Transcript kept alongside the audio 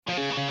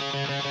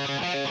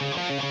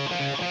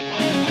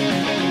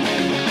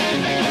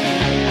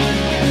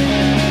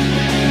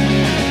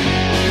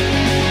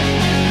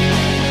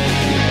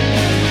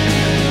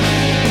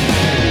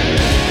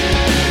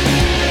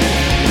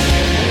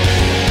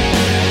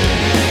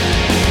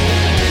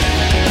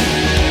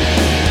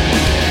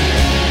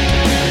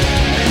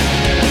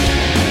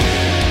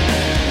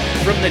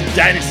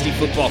Dynasty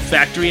Football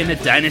Factory and the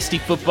Dynasty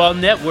Football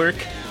Network.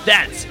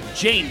 That's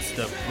James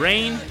the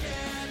Brain.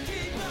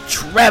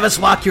 Travis,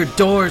 lock your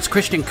doors.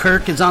 Christian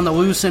Kirk is on the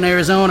loose in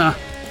Arizona.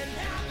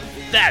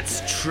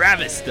 That's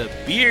Travis the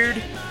Beard.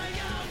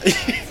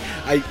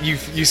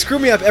 You screw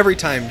me up every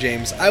time,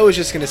 James. I was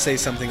just going to say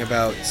something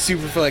about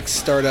SuperFlex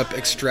Startup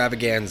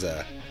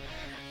Extravaganza.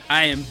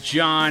 I am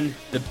John,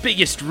 the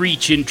biggest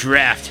reach in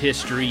draft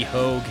history,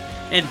 Hogue,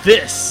 and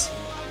this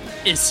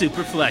is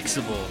Super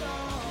Flexible.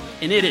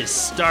 And it is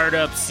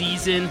startup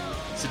season.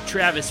 So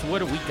Travis, what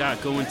do we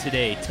got going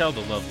today? Tell the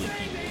lovely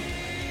people.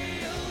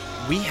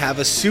 We have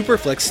a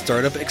SuperFlex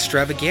Startup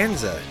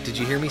Extravaganza. Did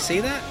you hear me say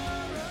that?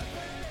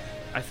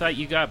 I thought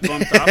you got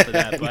bumped off of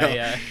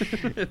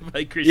that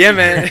by Christian. Yeah,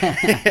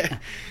 man.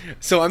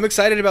 So I'm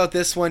excited about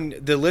this one.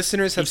 The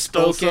listeners have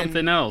spoken. spoken.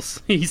 Something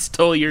else. He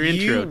stole your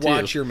intro, too. You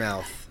watch your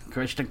mouth.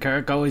 Christian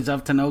Kirk always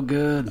up to no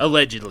good.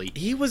 Allegedly.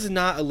 He was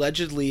not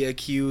allegedly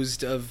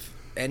accused of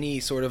any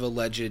sort of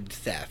alleged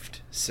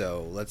theft.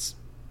 So let's...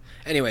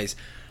 Anyways,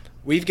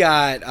 we've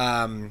got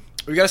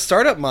a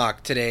startup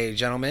mock today,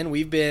 gentlemen.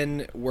 We've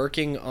been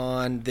working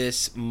on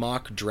this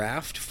mock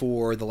draft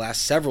for the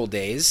last several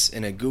days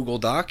in a Google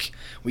Doc.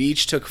 We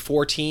each took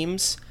 4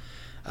 teams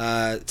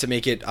to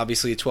make it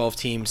obviously a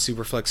 12-team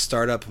Superflex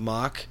startup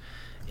mock,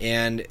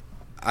 and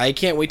I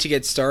can't wait to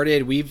get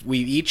started. We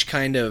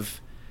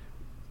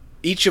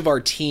each of our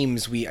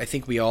teams, I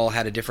think we all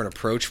had a different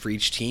approach for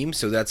each team,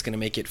 so that's going to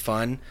make it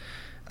fun.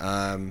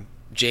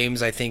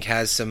 James, I think,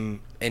 has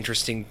some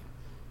interesting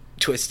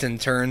twists and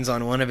turns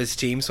on one of his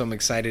teams, so I'm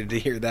excited to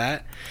hear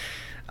that.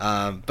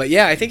 But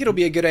yeah, I think it'll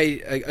be a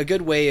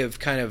good way of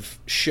kind of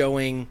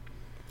showing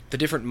the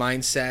different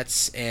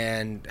mindsets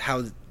and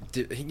how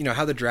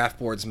the draft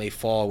boards may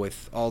fall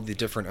with all the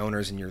different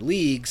owners in your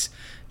leagues,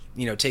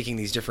 taking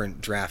these different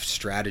draft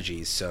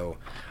strategies. So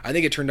I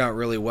think it turned out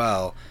really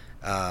well.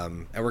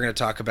 And we're going to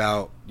talk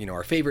about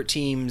our favorite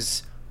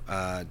teams,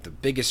 the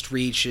biggest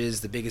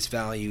reaches, the biggest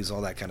values,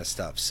 all that kind of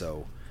stuff.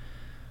 So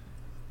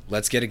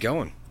let's get it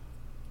going.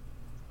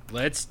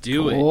 Let's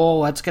do it. Oh,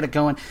 let's get it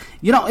going.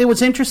 It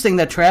was interesting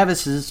that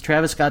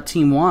Travis got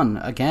team 1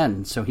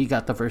 again, so he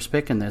got the first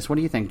pick in this. What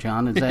do you think,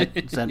 John? Is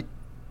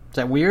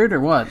that weird or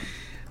what?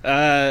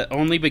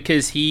 Only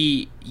because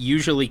he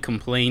usually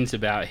complains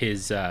about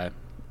his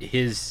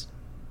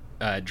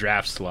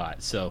draft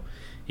slot. So,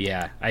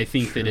 yeah, I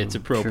think that it's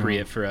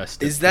appropriate for us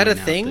to. Is that a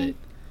thing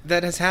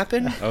that has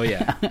happened? Oh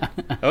yeah,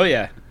 oh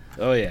yeah,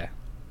 oh yeah.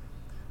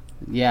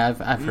 Yeah,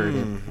 I've heard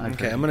it.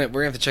 Okay, we're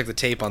gonna have to check the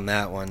tape on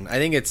that one. I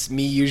think it's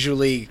me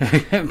usually.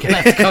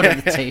 Let's go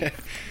to the tape.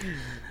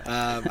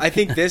 I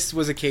think this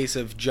was a case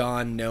of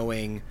John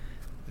knowing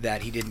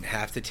that he didn't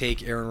have to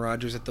take Aaron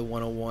Rodgers at the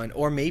 101,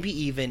 or maybe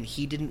even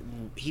he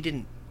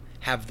didn't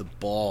have the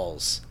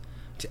balls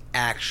to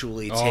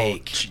actually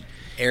take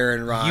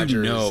Aaron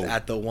Rodgers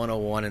at the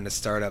 101 in a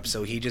startup,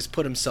 so he just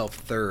put himself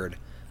third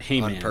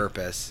on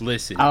purpose.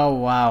 Listen. Oh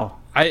wow.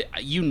 I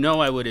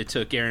would have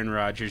took Aaron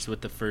Rodgers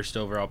with the first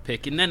overall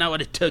pick, and then I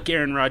would have took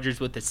Aaron Rodgers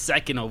with the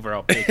second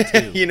overall pick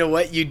too. You know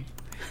what? You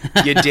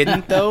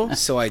didn't though,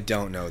 so I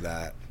don't know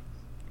that.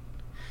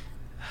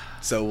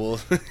 So we'll.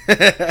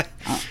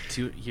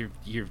 Dude,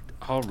 you're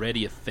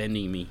already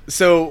offending me.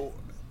 So.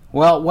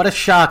 Well, what a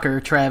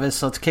shocker,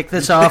 Travis. Let's kick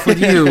this off with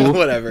you.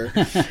 Whatever.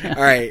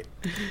 All right.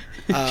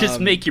 Just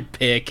make your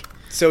pick.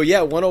 So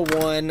yeah,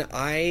 101.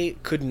 I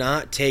could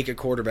not take a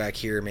quarterback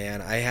here,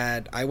 man.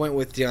 I went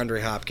with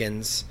DeAndre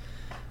Hopkins.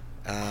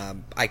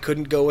 I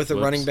couldn't go with a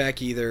running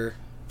back either.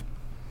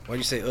 Why'd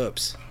you say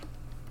oops?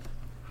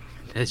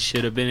 That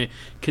should have been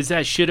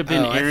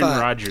Aaron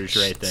Rodgers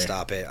right there.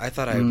 Stop it! I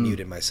thought I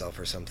muted myself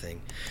or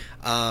something.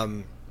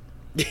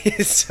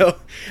 So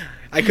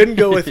I couldn't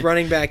go with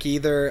running back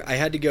either. I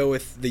had to go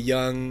with the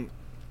young,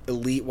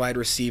 elite wide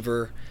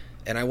receiver,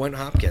 and I went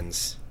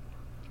Hopkins.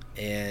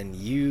 And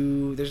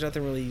there's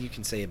nothing really you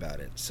can say about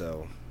it.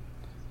 So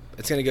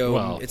it's gonna go.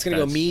 Well, it's gonna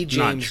go me,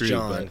 James, true,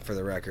 John for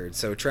the record.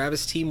 So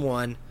Travis, team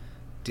 1,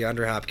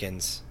 DeAndre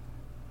Hopkins.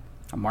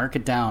 I'll mark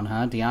it down,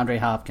 huh? DeAndre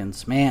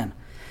Hopkins, man.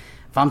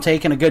 If I'm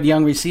taking a good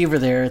young receiver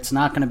there, it's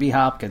not going to be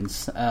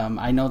Hopkins.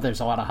 I know there's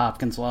a lot of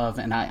Hopkins love,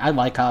 and I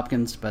like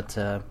Hopkins,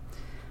 but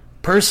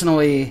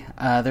personally,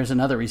 there's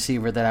another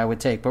receiver that I would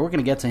take. But we're going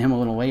to get to him a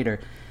little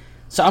later.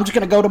 So I'm just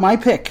going to go to my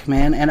pick,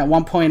 man. And at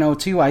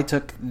 1.02, I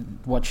took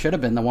what should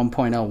have been the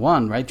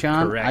 1.01, right,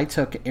 John? Correct. I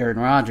took Aaron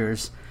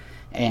Rodgers.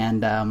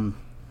 And I'm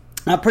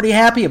pretty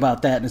happy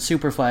about that. In a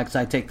Superflex,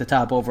 I take the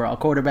top overall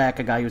quarterback,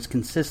 a guy who's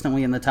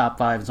consistently in the top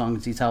 5 as long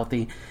as he's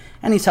healthy.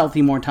 And he's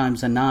healthy more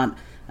times than not.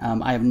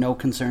 I have no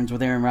concerns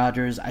with Aaron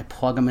Rodgers. I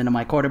plug him into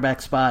my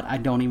quarterback spot. I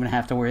don't even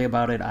have to worry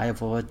about it. I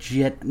have a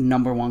legit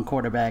number 1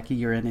 quarterback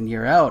year in and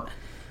year out.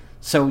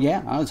 So,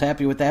 yeah, I was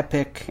happy with that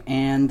pick.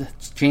 And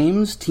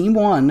James, team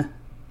 1,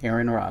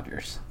 Aaron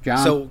Rodgers. John,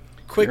 so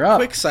quick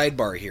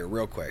sidebar here,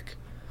 real quick.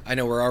 I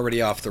know we're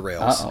already off the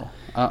rails.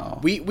 Uh-oh.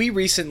 We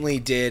recently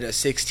did a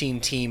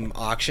 16-team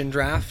auction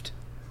draft,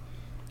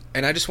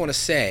 and I just want to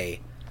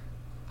say,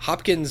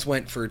 Hopkins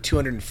went for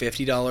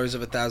 $250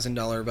 of a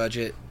 $1,000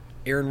 budget.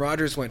 Aaron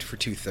Rodgers went for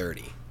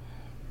 $230.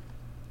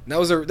 That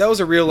was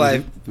a real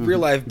life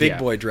big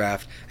boy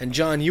draft. And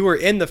John, you were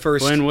in the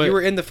first. You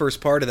were in the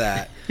first part of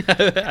that.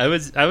 I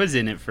was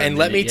in it for. And a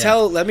minute,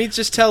 let me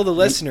just tell the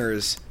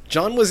listeners,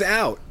 John was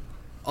out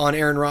on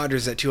Aaron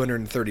Rodgers at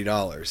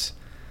 $230.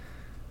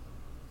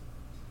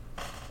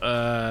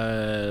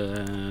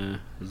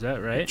 Is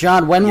that right?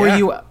 John, when were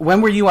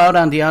you out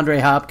on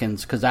DeAndre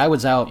Hopkins? Because I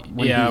was out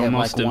when he hit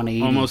almost like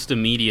 180. almost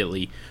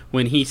immediately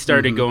when he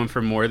started going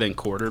for more than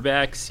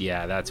quarterbacks.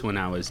 Yeah, that's when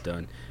I was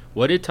done.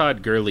 What did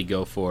Todd Gurley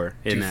go for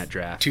in that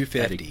draft?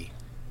 $250.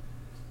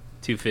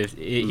 $250.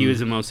 He was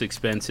the most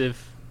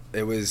expensive.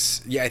 It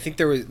was I think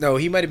there was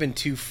he might have been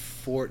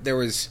 $240. There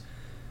was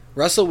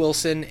Russell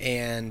Wilson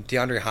and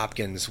DeAndre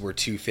Hopkins were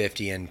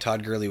 $250, and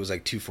Todd Gurley was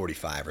like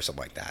 $245 or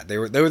something like that. They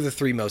were the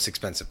three most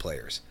expensive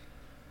players.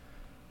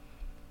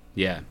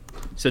 Yeah.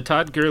 So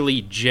Todd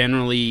Gurley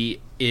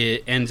generally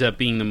ends up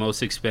being the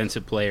most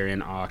expensive player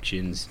in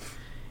auctions.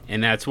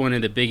 And that's one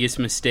of the biggest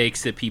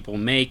mistakes that people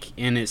make.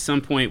 And at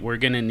some point, we're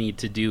going to need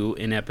to do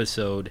an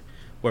episode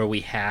where we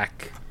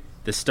hack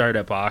the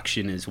startup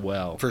auction as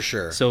well. For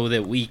sure. So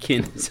that we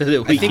can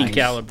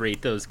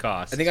calibrate those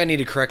costs. I think I need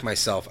to correct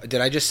myself.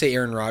 Did I just say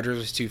Aaron Rodgers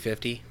was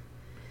 $250?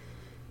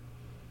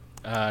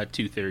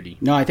 $230.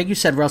 No, I think you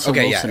said Russell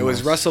Wilson. Okay, yeah, it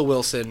was Russell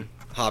Wilson,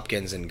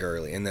 Hopkins, and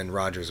Gurley, and then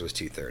Rodgers was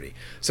 $230.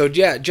 So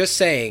yeah, just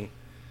saying,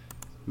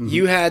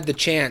 you had the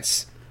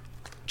chance,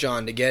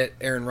 John, to get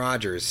Aaron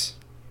Rodgers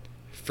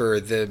for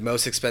the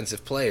most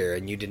expensive player,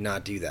 and you did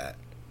not do that.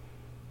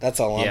 That's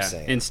all I'm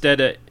saying.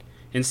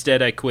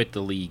 Instead, I quit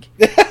the league.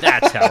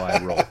 That's how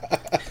I roll.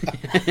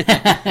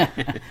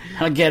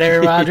 I'll get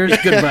Aaron Rodgers.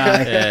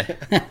 Goodbye.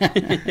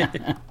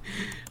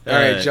 All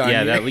right, John.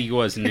 Yeah, that league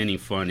wasn't any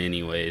fun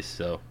anyways.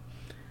 So,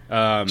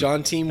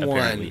 John, team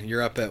apparently. 1,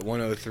 you're up at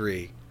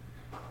 103.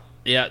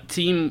 Yeah,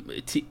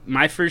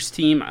 my first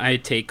team, I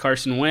take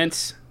Carson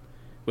Wentz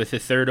with the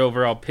 3rd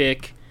overall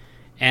pick.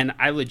 And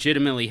I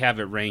legitimately have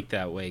it ranked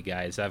that way,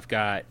 guys.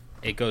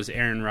 It goes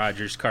Aaron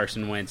Rodgers,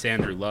 Carson Wentz,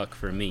 Andrew Luck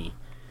for me.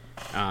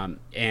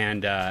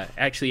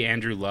 Actually,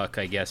 Andrew Luck,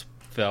 I guess,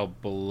 fell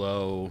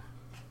below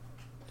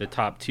the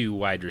top 2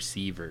 wide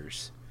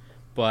receivers.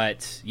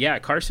 But, yeah,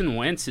 Carson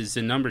Wentz is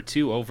the number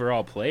 2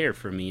 overall player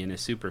for me in a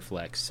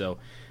SuperFlex. So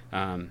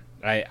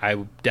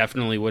I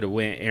definitely would have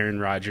went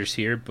Aaron Rodgers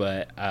here,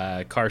 but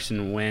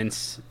Carson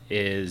Wentz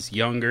is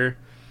younger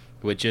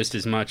with just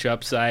as much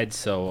upside,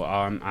 so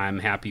I'm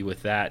happy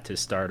with that to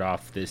start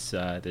off this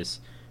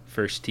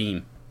first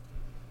team.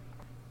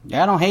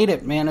 Yeah, I don't hate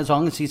it, man, as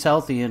long as he's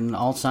healthy, and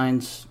all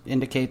signs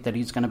indicate that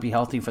he's going to be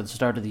healthy for the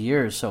start of the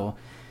year. So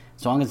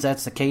as long as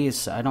that's the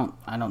case, I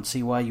don't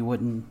see why you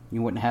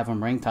wouldn't have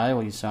him ranked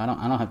highly. So I don't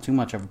have too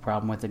much of a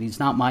problem with it. He's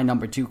not my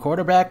number 2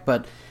 quarterback,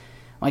 but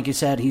like you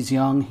said, he's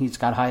young, he's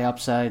got high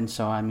upside, and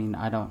so I mean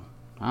I don't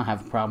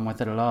have a problem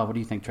with it at all. What do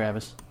you think,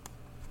 Travis?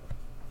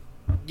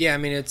 Yeah, I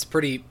mean it's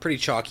pretty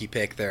chalky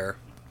pick there.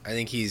 I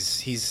think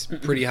he's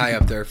pretty high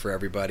up there for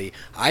everybody.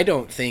 I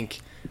think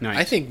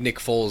Nick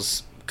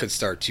Foles could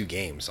start 2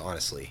 games,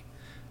 honestly,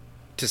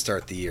 to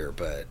start the year,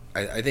 but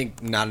I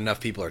think not enough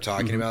people are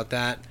talking about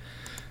that.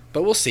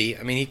 But we'll see.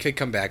 I mean, he could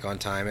come back on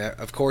time.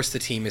 Of course, the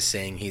team is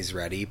saying he's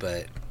ready,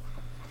 but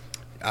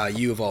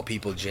you of all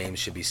people, James,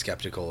 should be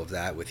skeptical of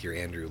that with your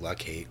Andrew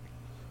Luck hate.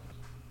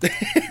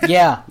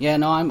 yeah,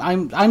 no,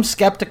 I'm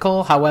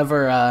skeptical.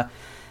 However,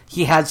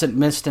 he hasn't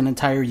missed an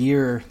entire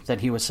year that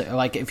he was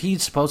like. If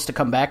he's supposed to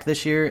come back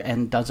this year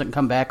and doesn't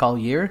come back all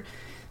year,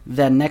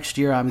 then next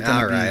year I'm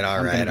going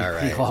to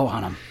be low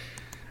on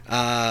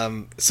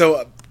him.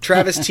 So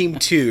Travis team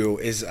 2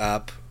 is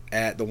up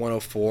at the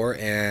 104,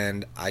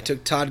 and I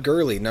took Todd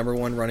Gurley, number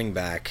 1 running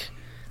back.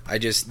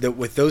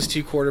 With those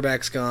 2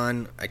 quarterbacks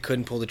gone, I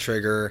couldn't pull the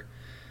trigger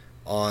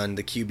on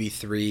the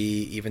QB3,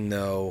 even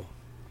though,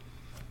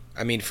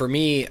 I mean, for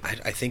me,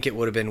 I think it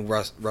would have been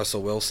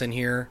Russell Wilson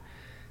here.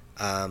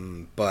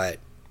 But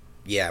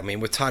yeah, I mean,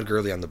 with Todd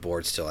Gurley on the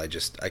board still, I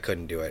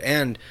couldn't do it.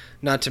 And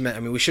not to mention,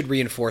 I mean, we should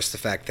reinforce the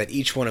fact that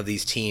each one of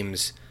these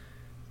teams,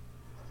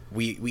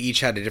 we each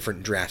had a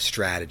different draft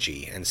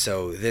strategy. And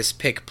so this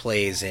pick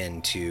plays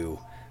into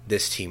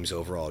this team's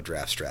overall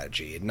draft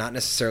strategy. Not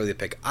necessarily the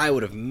pick I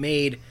would have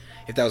made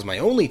if that was my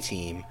only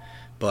team,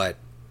 but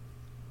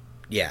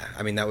yeah,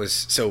 I mean,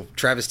 so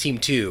Travis team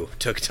 2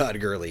 took Todd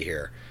Gurley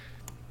here.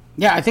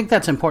 Yeah, I think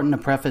that's important to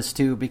preface,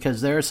 too,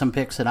 because there are some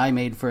picks that I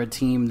made for a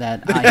team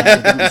that I had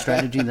a different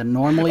strategy than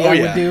normally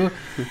I would do.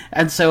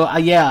 And so,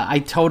 I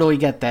totally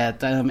get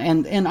that.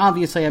 And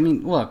obviously, I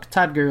mean, look,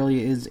 Todd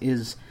Gurley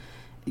is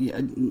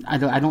I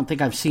don't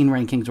think I've seen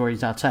rankings where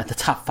he's outside the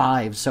top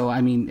 5. So,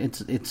 I mean,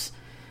 it's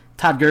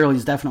Todd Gurley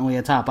is definitely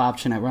a top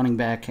option at running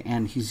back,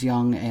 and he's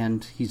young,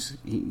 and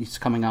he's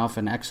coming off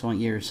an excellent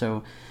year.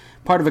 So,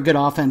 part of a good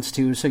offense,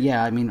 too. So,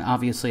 yeah, I mean,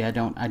 obviously, I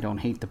don't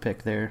hate the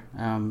pick there.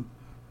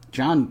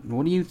 John,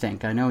 what do you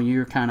think? I know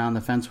you're kind of on the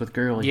fence with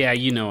Gurley. Yeah,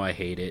 you know I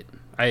hate it.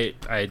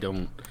 I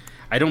don't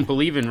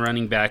believe in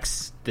running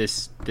backs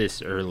this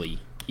early.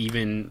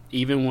 Even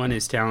one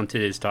as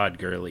talented as Todd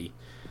Gurley,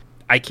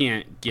 I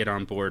can't get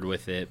on board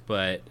with it.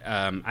 But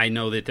I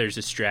know that there's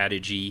a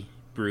strategy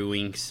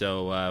brewing,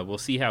 so we'll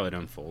see how it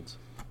unfolds.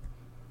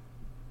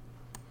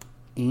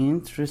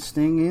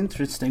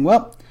 Interesting.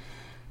 Well,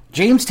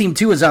 James' team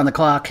 2 is on the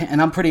clock,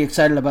 and I'm pretty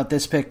excited about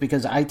this pick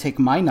because I take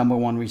my number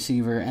 1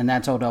 receiver, and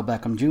that's Odell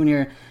Beckham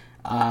Jr.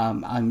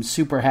 I'm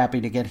super happy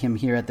to get him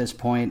here at this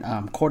point.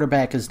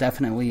 Quarterback is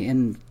definitely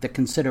in the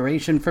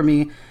consideration for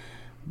me,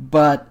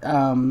 but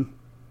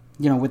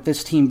with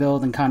this team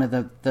build and kind of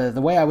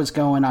the way I was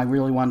going, I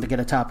really wanted to get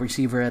a top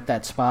receiver at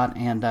that spot,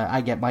 and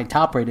I get my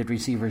top-rated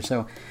receiver,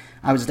 so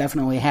I was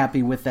definitely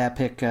happy with that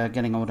pick,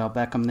 getting Odell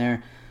Beckham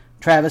there.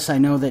 Travis, I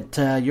know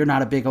that you're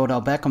not a big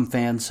Odell Beckham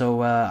fan,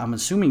 so I'm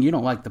assuming you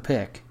don't like the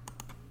pick.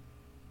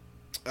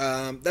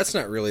 That's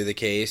not really the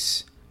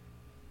case.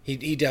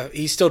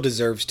 He still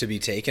deserves to be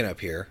taken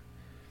up here.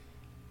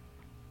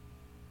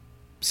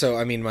 So,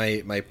 I mean,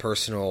 my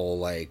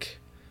personal,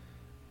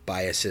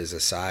 biases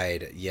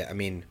aside, yeah, I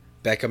mean,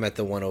 Beckham at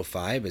the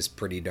 105 is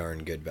pretty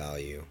darn good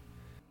value.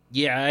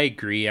 Yeah, I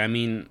agree. I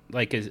mean,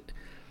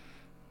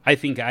 I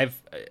think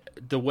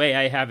the way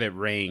I have it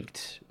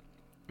ranked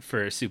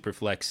for a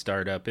SuperFlex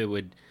startup,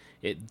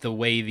 the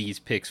way these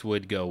picks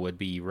would go would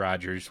be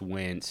Rodgers,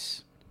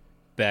 Wentz,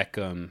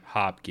 Beckham,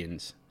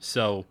 Hopkins.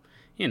 So,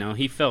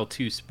 he fell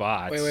 2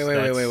 spots.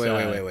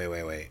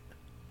 Wait.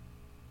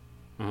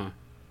 Uh-huh.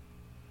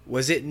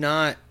 Was it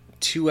not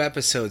 2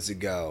 episodes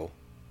ago,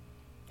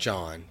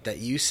 John, that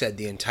you said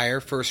the entire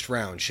first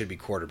round should be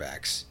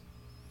quarterbacks?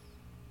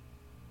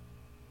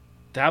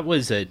 That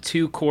was a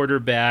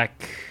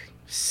 2-quarterback,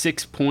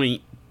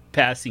 6-point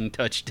passing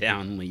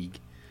touchdown league.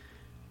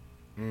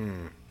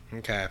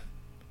 Okay.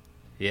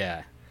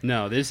 Yeah.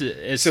 No, this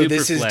is so.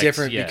 This is SuperFlex,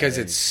 different yeah, because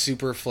it's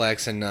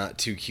SuperFlex and not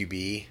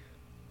 2QB.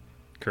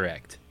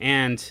 Correct.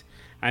 And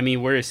I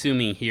mean, we're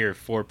assuming here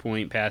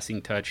 4-point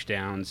passing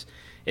touchdowns.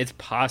 It's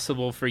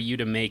possible for you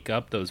to make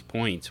up those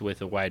points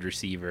with a wide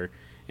receiver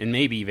and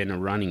maybe even a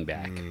running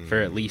back for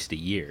at least a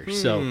year.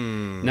 So,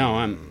 no,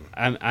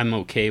 I'm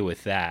okay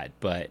with that.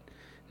 But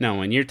no,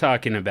 when you're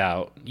talking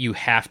about you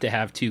have to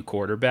have 2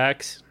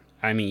 quarterbacks,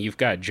 I mean, you've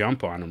got to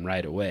jump on them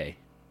right away.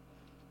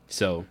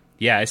 So,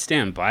 yeah, I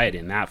stand by it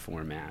in that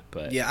format.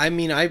 But yeah, I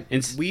mean,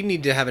 we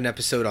need to have an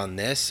episode on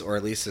this, or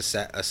at least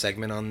a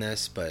segment on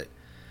this. But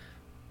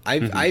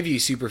I view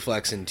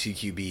SuperFlex and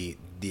 2QB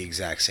the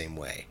exact same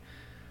way.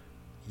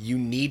 You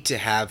need to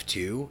have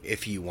 2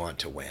 if you want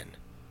to win.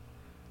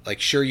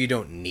 Sure, you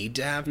don't need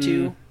to have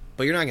 2,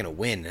 but you're not going to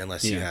win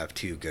unless you have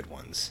 2 good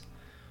ones.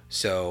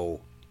 So,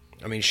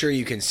 I mean, sure,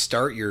 you can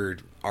start your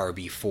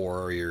RB4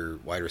 or your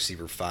wide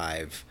receiver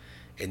 5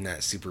 in that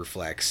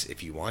SuperFlex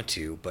if you want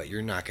to, but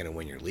you're not going to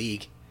win your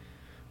league.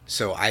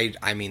 So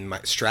I mean,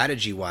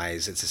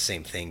 strategy-wise, it's the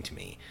same thing to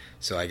me.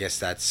 So I guess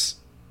that's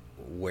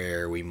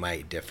where we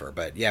might differ.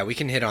 But yeah, we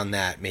can hit on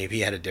that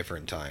maybe at a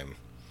different time.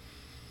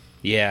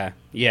 Yeah,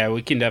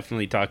 we can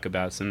definitely talk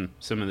about some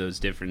of those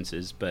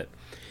differences. But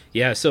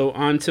yeah, so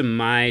on to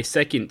my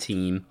second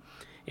team,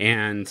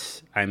 and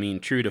I mean,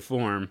 true to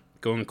form,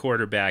 going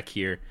quarterback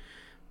here,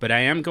 but I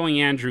am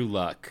going Andrew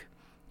Luck,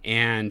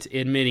 and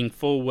admitting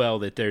full well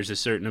that there's a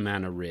certain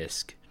amount of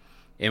risk.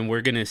 And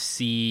we're going to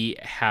see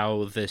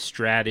how the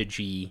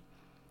strategy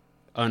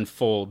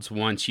unfolds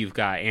once you've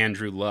got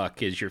Andrew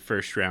Luck as your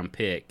first-round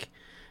pick.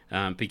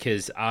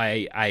 Because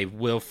I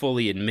will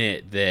fully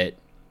admit that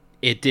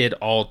it did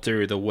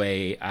alter the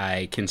way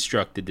I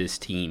constructed this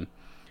team.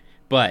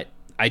 But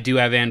I do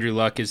have Andrew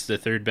Luck as the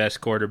 3rd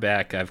best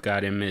quarterback. I've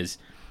got him as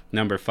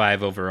number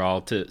 5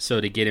 overall. So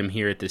to get him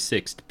here at the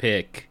 6th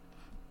pick,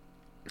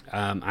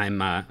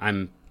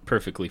 I'm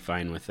perfectly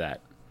fine with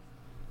that.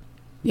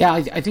 Yeah,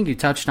 I think you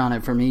touched on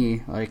it for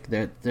me.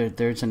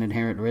 There's an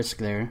inherent risk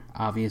there,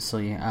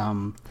 obviously,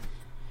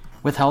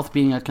 with health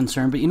being a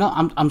concern. But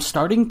I'm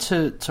starting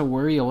to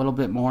worry a little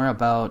bit more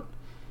about,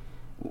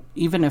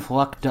 even if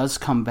Luck does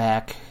come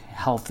back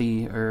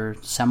healthy or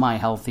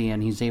semi-healthy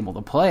and he's able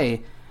to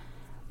play,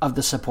 of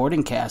the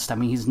supporting cast. I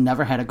mean, he's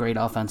never had a great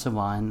offensive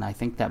line. I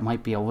think that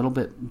might be a little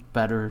bit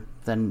better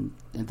than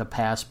in the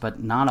past,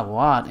 but not a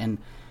lot. And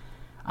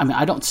I mean,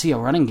 I don't see a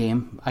running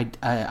game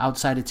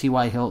outside of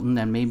T.Y. Hilton,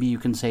 and maybe you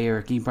can say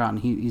Eric Ebron.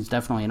 He's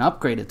definitely an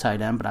upgraded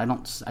tight end, but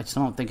I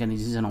still don't think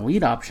he's an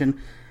elite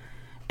option.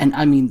 And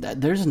I mean,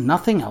 there's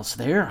nothing else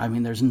there. I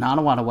mean, there's not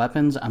a lot of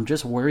weapons. I'm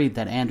just worried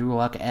that Andrew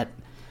Luck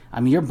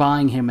you're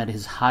buying him at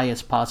his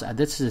highest possible.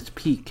 This is his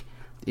peak,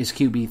 is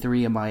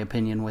QB3 in my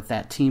opinion, with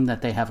that team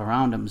that they have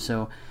around him.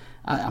 So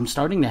I'm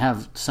starting to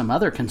have some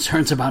other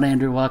concerns about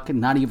Andrew Luck,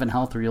 not even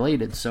health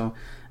related. So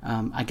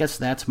I guess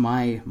that's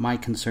my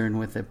concern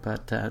with it.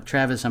 But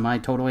Travis, am I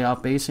totally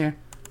off base here?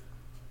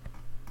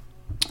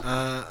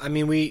 I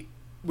mean,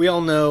 we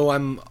all know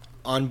I'm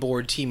on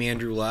board Team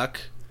Andrew Luck,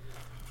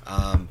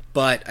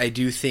 but I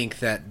do think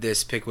that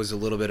this pick was a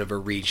little bit of a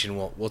reach, and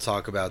we'll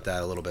talk about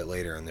that a little bit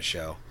later in the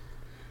show.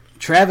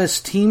 Travis,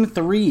 Team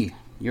 3.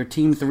 Your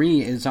Team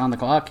 3 is on the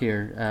clock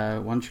here.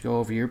 Why don't you go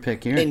over your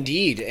pick here?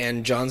 Indeed,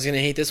 and John's going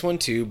to hate this one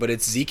too, but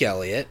it's Zeke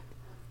Elliott.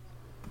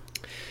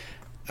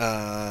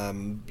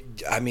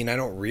 I mean, I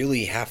don't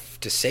really have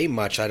to say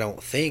much, I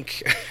don't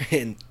think,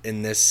 in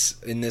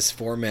this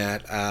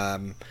format.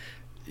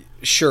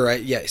 Sure,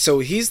 yeah. So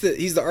he's the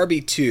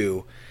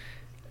RB2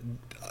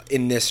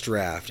 in this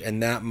draft,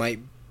 and that might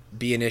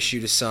be an issue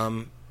to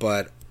some.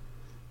 But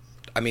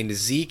I mean,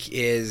 Zeke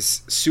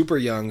is super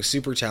young,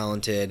 super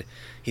talented.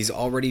 He's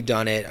already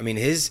done it. I mean,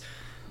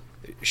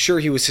 sure,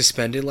 he was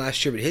suspended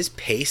last year, but his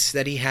pace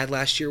that he had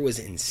last year was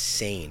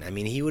insane. I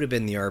mean, he would have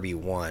been the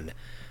RB1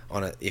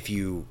 if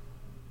you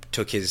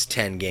took his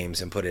 10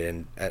 games and put it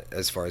in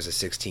as far as a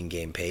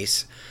 16-game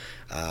pace.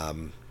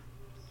 I'm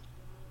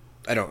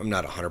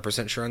not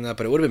 100% sure on that,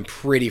 but it would have been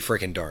pretty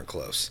freaking darn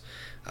close.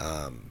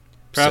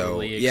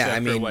 Probably,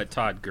 except for what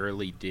Todd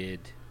Gurley did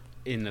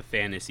in the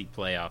fantasy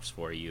playoffs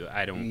for you.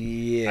 I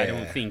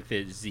don't think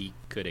that Zeke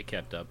could have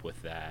kept up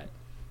with that.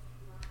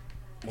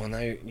 Well, now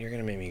you're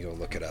going to make me go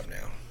look it up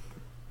now.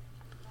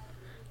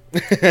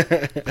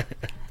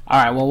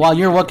 All right. Well, while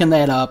you're looking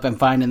that up and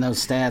finding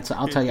those stats,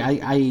 I'll tell you,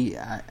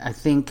 I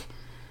think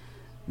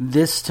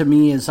this to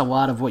me is a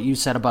lot of what you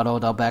said about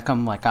Odell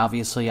Beckham. Like,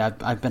 obviously,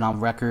 I've been on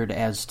record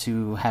as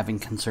to having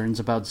concerns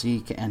about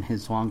Zeke and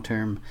his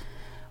long-term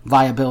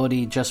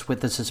viability, just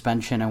with the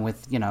suspension and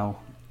with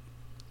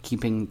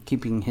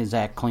keeping his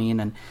act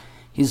clean. And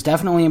he's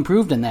definitely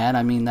improved in that.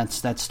 I mean,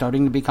 that's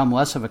starting to become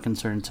less of a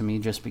concern to me,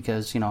 just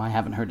because I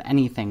haven't heard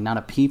anything, not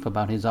a peep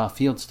about his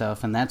off-field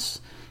stuff, and that's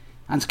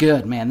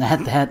good, man.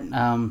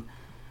 That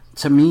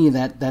to me,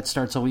 that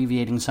starts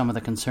alleviating some of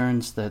the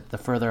concerns that the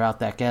further out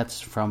that gets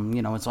from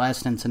his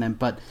last incident.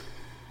 But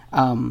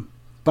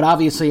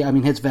obviously, I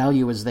mean, his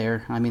value is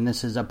there. I mean,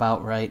 this is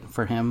about right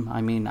for him.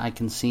 I mean, I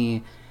can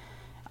see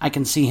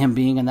him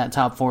being in that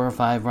top 4 or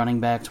 5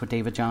 running backs with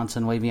David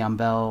Johnson, Le'Veon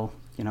Bell,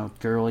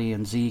 Gurley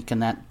and Zeke,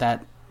 and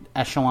that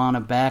echelon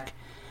of back.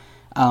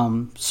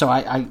 So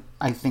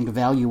I think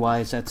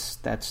value-wise,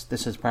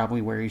 this is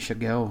probably where he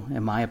should go,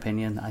 in my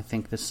opinion. I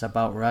think this is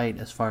about right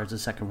as far as the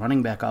second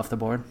running back off the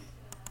board.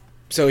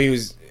 So he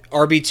was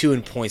RB2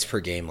 in points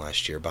per game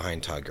last year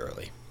behind Todd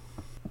Gurley.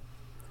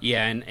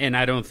 Yeah, and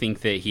I don't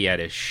think that he had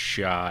a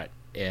shot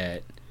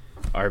at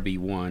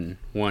RB1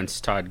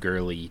 once Todd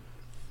Gurley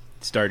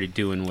started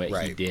doing what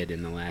he did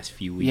in the last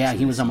few weeks. Yeah,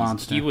 he was a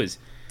monster.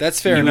 That's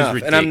fair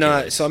enough. And I'm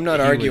not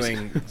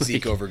arguing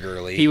Zeke over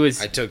Gurley.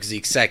 I took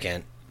Zeke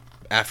second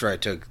after I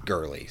took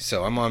Gurley,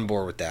 so I'm on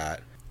board with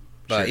that.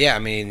 But yeah, I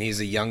mean, he's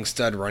a young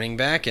stud running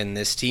back, and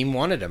this team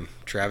wanted him.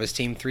 Travis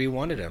Team 3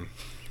 wanted him.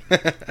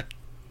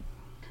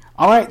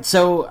 All right,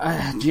 so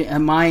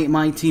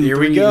my team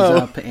 3 is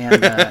up,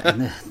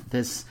 and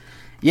this,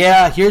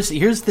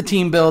 here's the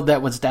team build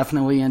that was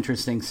definitely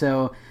interesting.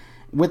 So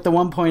with the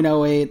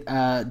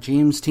 1.08,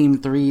 James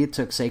Team 3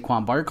 took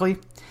Saquon Barkley.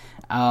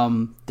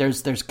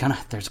 There's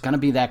gonna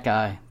be that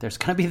guy. There's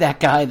gonna be that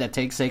guy that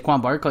takes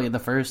Saquon Barkley in the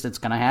first. It's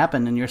gonna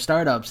happen in your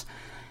startups,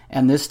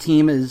 and this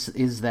team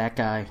is that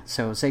guy.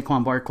 So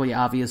Saquon Barkley,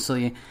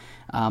 obviously,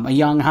 a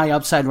young, high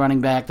upside running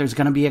back. There's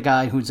gonna be a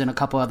guy who's in a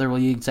couple other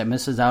leagues that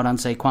misses out on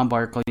Saquon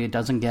Barkley. It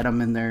doesn't get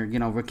him in their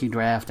rookie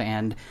draft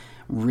and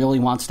really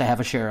wants to have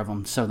a share of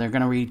him. So they're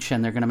gonna reach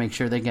and they're gonna make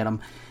sure they get him.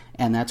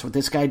 And that's what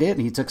this guy did.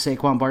 He took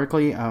Saquon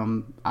Barkley.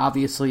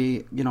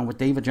 Obviously, with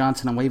David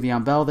Johnson and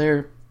Le'Veon Bell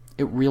there,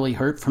 it really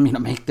hurt for me to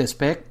make this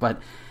pick,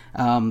 but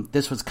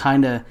this was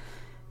kind of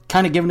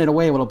giving it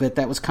away a little bit.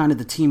 That was kind of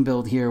the team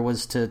build here,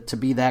 was to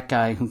be that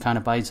guy who kind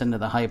of buys into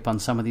the hype on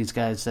some of these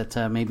guys that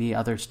maybe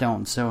others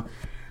don't. So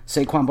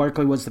Saquon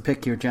Barkley was the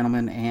pick here,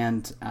 gentlemen.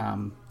 And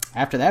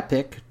after that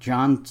pick,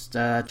 John's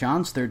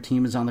third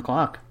team is on the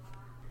clock.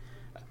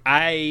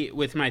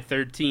 With my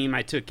third team,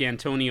 I took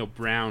Antonio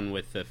Brown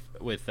with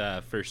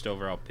first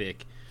overall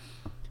pick.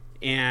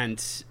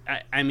 And,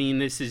 I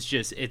mean, it's a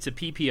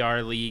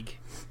PPR league.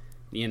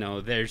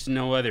 There's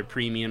no other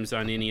premiums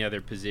on any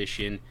other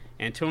position.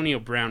 Antonio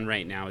Brown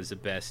right now is the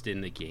best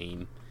in the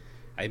game.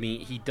 I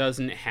mean, he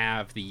doesn't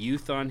have the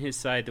youth on his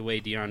side the way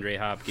DeAndre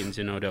Hopkins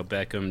and Odell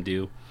Beckham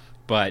do.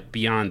 But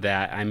beyond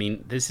that, I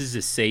mean, this is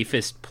the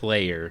safest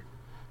player.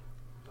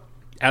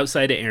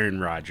 Outside of Aaron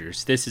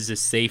Rodgers, this is the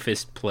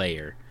safest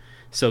player.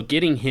 So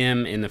getting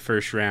him in the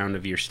first round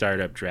of your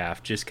startup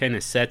draft just kind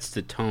of sets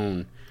the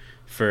tone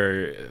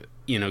for,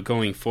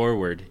 going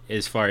forward,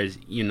 as far as,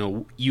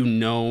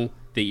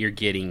 that you're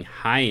getting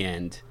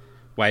high-end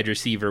wide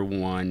receiver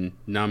 1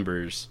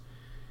 numbers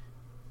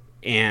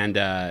and,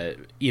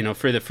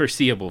 for the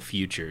foreseeable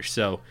future.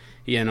 So,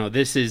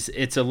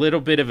 it's a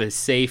little bit of a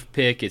safe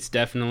pick. It's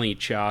definitely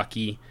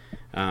chalky,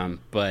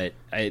 but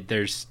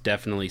there's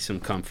definitely some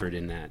comfort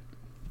in that.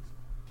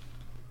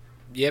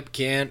 Yep,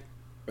 can't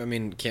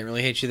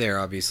really hate you there,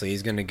 obviously.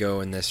 He's going to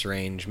go in this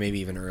range, maybe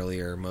even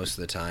earlier most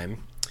of the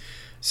time.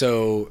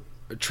 So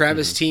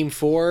Travis Team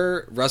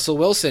 4, Russell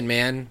Wilson,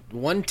 man.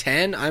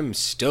 110, I'm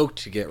stoked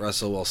to get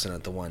Russell Wilson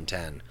at the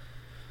 110.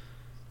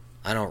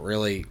 I don't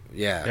really,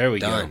 there we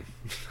done.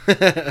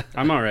 Go.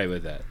 I'm all right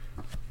with that.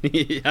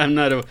 I'm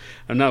not a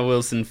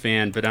Wilson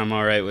fan, but I'm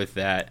all right with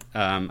that.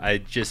 I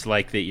just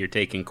like that you're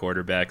taking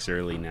quarterbacks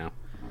early now.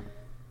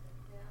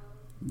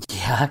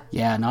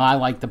 No, I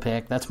like the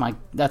pick. That's my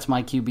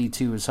QB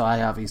too, so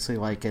I obviously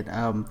like it.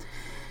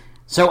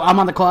 So I'm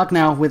on the clock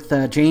now with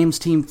James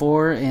Team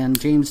 4, and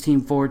James Team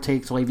 4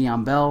 takes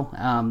Le'Veon Bell.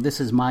 This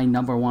is my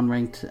number one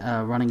ranked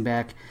running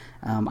back.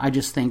 I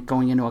just think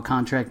going into a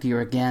contract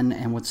year again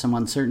and with some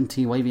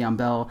uncertainty, Le'Veon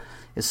Bell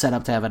is set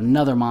up to have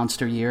another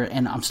monster year.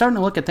 And I'm starting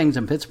to look at things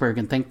in Pittsburgh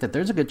and think that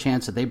there's a good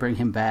chance that they bring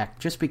him back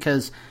just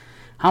because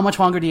how much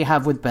longer do you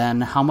have with Ben?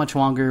 How much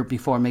longer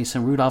before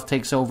Mason Rudolph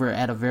takes over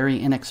at a very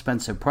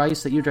inexpensive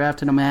price that you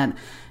drafted him at?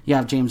 You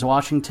have James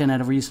Washington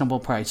at a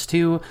reasonable price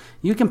too.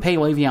 You can pay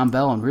Le'Veon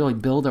Bell and really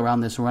build around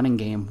this running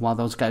game while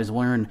those guys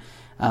learn.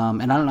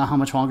 And I don't know how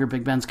much longer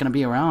Big Ben's going to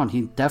be around.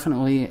 He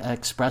definitely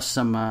expressed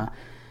he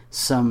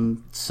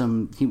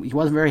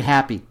wasn't very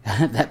happy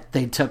that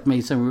they took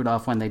Mason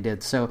Rudolph when they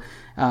did. So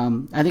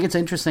I think it's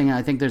interesting.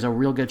 I think there's a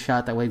real good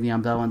shot that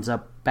Le'Veon Bell ends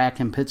up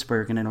back in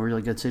Pittsburgh and in a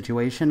really good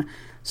situation.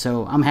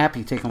 So I'm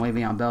happy taking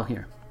Le'Veon Bell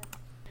here.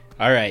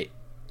 All right.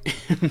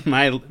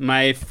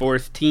 my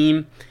fourth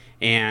team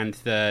and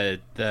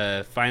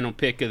the final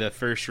pick of the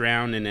first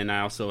round, and then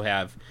I also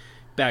have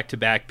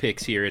back-to-back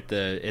picks here at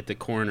the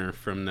corner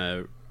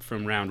from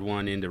round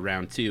 1 into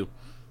round 2.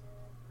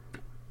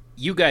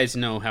 You guys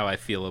know how I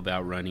feel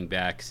about running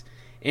backs.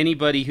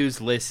 Anybody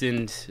who's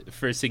listened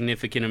for a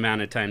significant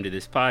amount of time to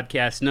this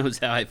podcast knows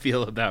how I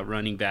feel about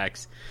running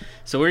backs.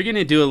 So we're going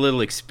to do a little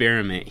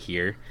experiment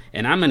here,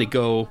 and I'm going to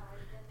go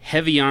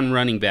heavy on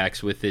running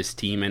backs with this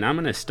team, and I'm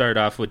going to start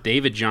off with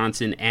David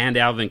Johnson and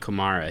Alvin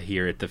Kamara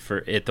here at the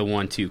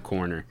 1-2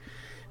 corner,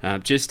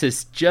 just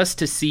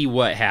to see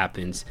what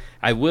happens.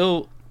 I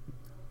will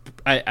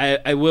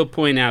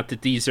point out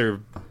that these are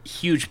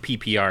huge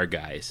PPR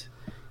guys,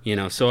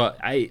 so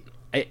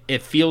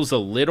it feels a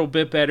little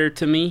bit better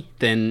to me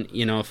than,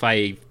 if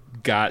I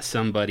got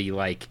somebody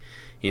like,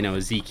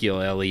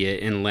 Ezekiel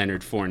Elliott and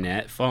Leonard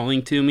Fournette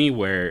falling to me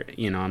where,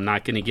 I'm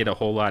not going to get a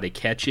whole lot of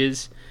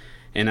catches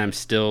and I'm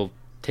still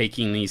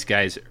taking these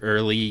guys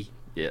early,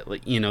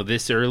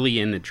 this early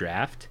in the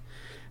draft.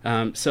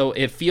 So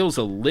it feels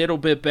a little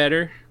bit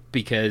better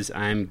because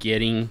I'm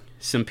getting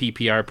some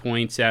PPR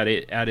points out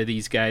of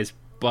these guys,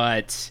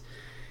 but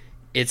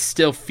it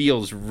still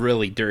feels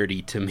really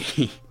dirty to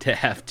me to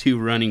have two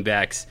running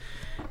backs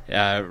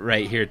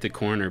right here at the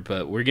corner,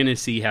 but we're going to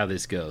see how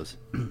this goes.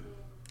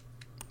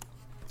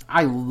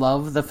 I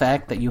love the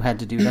fact that you had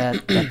to do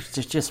that.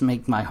 That just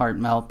make my heart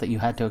melt that you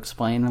had to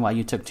explain why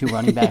you took two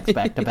running backs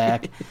back to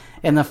back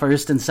in the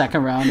first and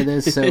second round of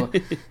this. So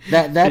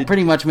that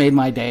pretty much made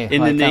my day.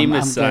 In the name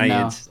of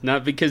science,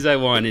 not because I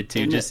wanted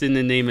to, just in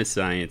the name of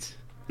science.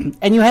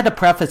 And you had to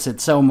preface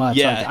it so much.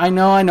 Yeah. Like, I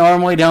know I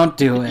normally don't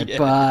do it,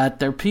 but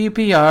they're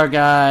PPR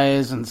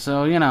guys, and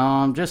so,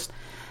 I'm just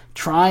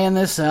trying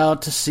this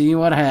out to see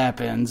what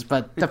happens.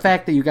 But the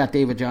fact that you got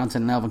David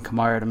Johnson and Alvin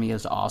Kamara to me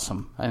is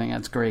awesome. I think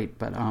that's great.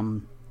 But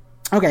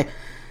okay,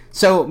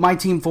 so my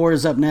team 4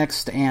 is up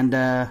next, and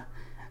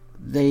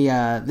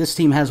this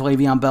team has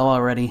Le'Veon Bell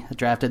already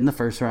drafted in the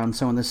first round.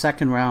 So in the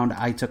second round,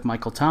 I took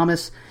Michael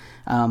Thomas.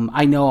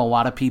 I know a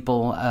lot of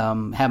people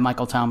have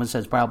Michael Thomas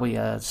as probably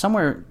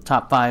somewhere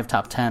top 5,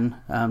 top 10,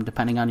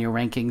 depending on your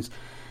rankings.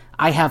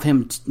 I have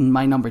him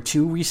my number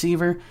 2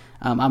 receiver.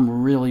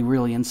 I'm really,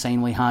 really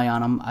insanely high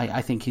on him.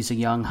 I think he's a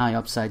young, high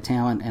upside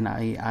talent, and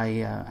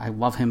I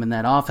love him in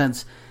that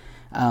offense.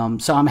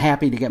 So I'm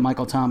happy to get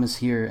Michael Thomas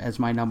here as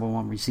my number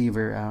 1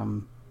 receiver.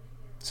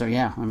 So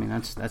yeah, I mean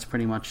that's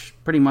pretty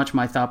much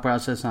my thought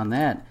process on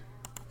that.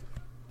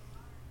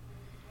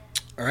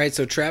 All right,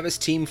 so Travis,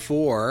 team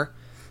 4.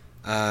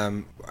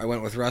 I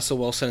went with Russell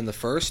Wilson in the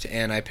first,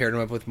 and I paired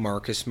him up with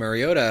Marcus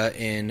Mariota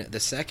in the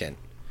second.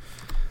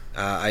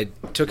 I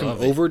took him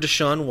over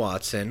Deshaun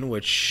Watson,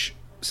 which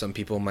some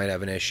people might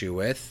have an issue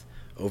with,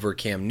 over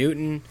Cam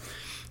Newton.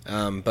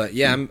 But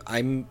yeah,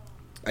 I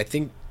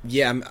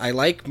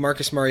like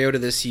Marcus Mariota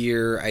this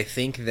year. I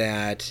think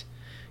that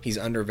he's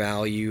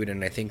undervalued,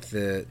 and I think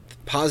the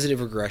positive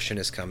regression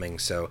is coming.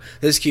 So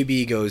this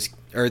team goes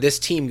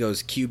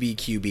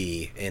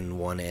QB in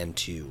 1 and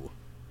 2.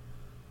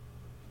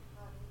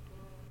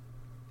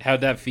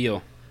 How'd that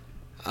feel?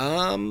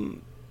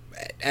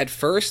 At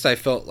first, I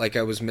felt like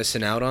I was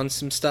missing out on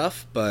some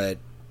stuff, but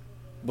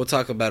we'll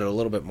talk about it a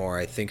little bit more.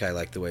 I think I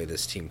like the way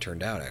this team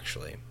turned out,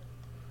 actually.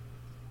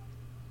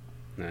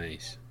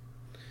 Nice.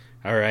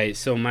 All right,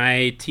 so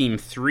my team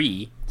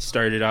 3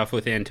 started off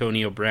with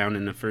Antonio Brown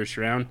in the first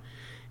round,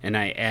 and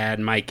I add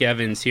Mike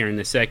Evans here in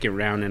the second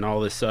round, and all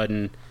of a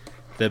sudden,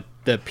 the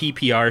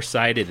PPR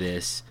side of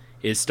this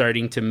is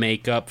starting to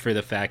make up for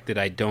the fact that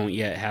I don't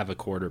yet have a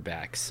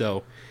quarterback.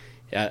 So,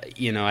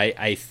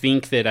 I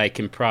think that I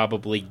can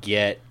probably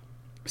get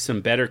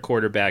some better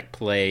quarterback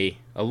play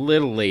a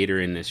little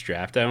later in this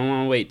draft. I don't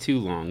want to wait too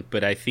long,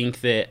 but I think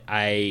that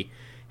I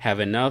have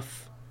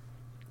enough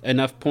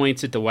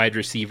points at the wide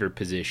receiver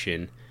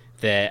position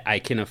that I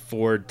can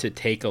afford to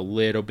take a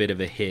little bit of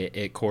a hit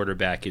at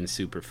quarterback in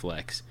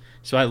SuperFlex.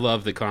 So I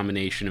love the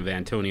combination of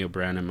Antonio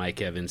Brown and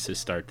Mike Evans to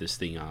start this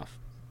thing off.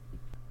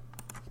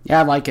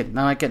 Yeah, I like it.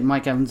 I like getting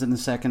Mike Evans in the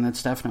second.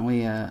 That's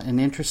definitely an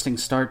interesting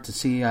start to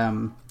see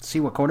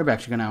what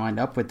quarterbacks you're going to wind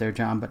up with there,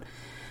 John. But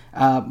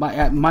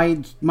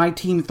My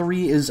team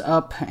 3 is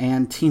up,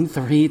 and team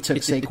 3 took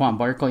Saquon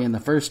Barkley in the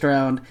first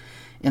round.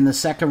 In the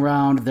second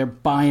round, they're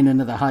buying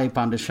into the hype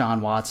on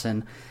Deshaun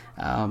Watson.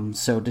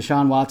 So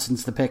Deshaun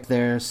Watson's the pick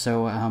there.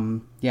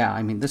 So,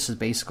 this is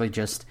basically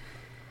just,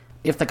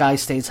 if the guy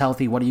stays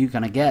healthy, what are you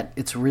going to get?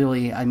 It's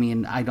really,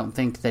 I don't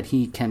think that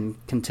he can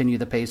continue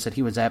the pace that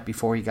he was at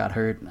before he got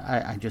hurt.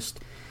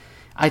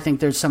 I think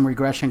there's some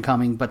regression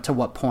coming, but to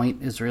what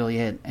point is really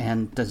it?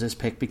 And does this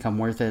pick become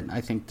worth it? I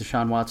think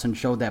Deshaun Watson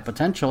showed that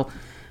potential.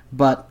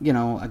 But,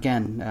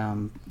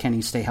 again, can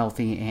he stay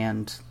healthy,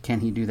 and can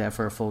he do that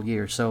for a full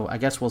year? So I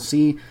guess we'll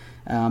see.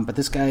 But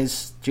this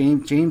guy's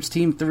James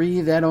Team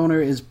 3, that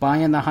owner is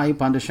buying the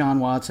hype on Deshaun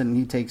Watson, and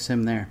he takes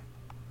him there.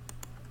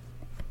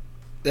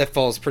 That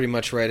falls pretty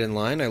much right in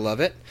line. I love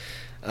it.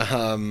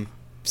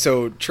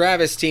 So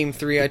Travis Team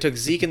 3, I took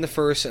Zeke in the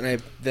first,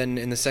 and then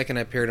in the second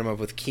I paired him up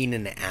with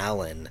Keenan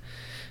Allen.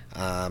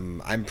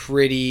 I'm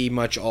pretty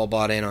much all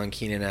bought in on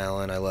Keenan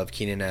Allen. I love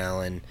Keenan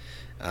Allen.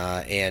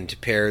 And to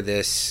pair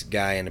this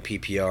guy in a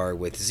PPR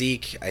with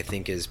Zeke, I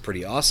think is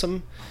pretty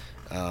awesome.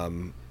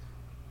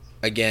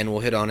 Again,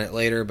 we'll hit on it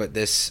later, but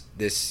this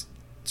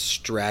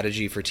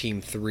strategy for Team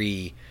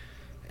 3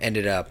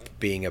 ended up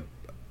being a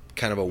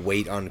kind of a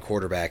wait on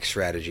quarterback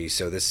strategy,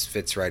 so this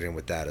fits right in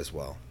with that as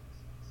well.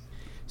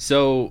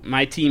 So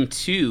my Team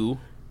 2,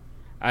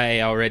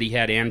 I already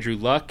had Andrew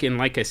Luck, and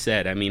like I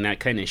said, that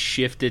kind of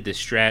shifted the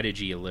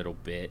strategy a little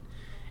bit,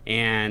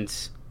 and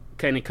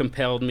kind of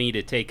compelled me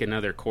to take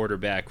another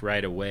quarterback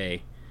right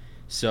away.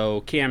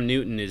 So Cam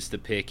Newton is the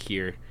pick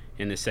here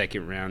in the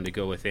second round to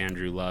go with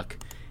Andrew Luck.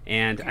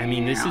 And,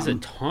 this is a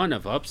ton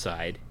of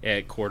upside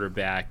at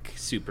quarterback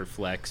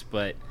SuperFlex,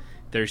 but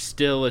there's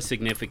still a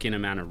significant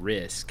amount of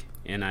risk,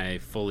 and I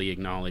fully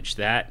acknowledge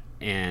that,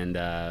 and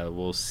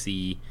we'll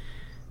see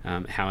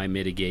how I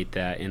mitigate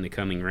that in the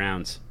coming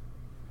rounds.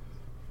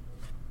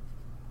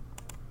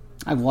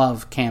 I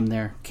love Cam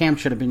there. Cam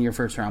should have been your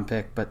first-round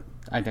pick, but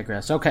I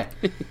digress. Okay.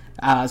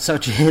 So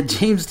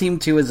James Team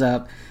 2 is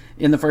up.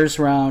 In the first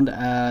round,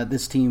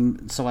 this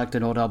team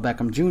selected Odell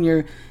Beckham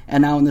Jr.,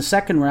 and now in the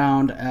second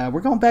round,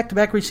 we're going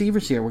back-to-back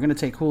receivers here. We're going to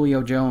take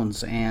Julio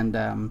Jones,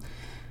 and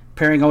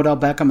pairing Odell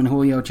Beckham and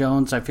Julio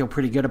Jones, I feel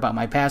pretty good about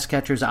my pass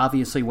catchers.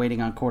 Obviously,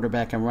 waiting on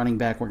quarterback and running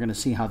back. We're going to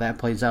see how that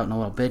plays out in a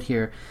little bit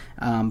here.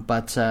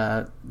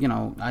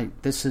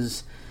 This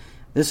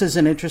is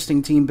an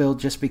interesting team build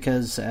just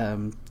because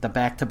the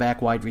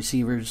back-to-back wide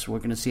receivers, we're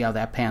going to see how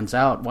that pans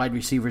out. Wide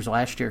receivers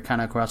last year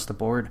kind of across the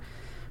board,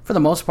 for the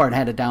most part,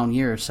 had a down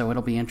year, so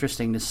it'll be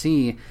interesting to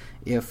see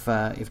if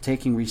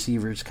taking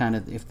receivers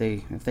if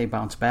they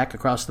bounce back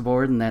across the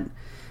board, and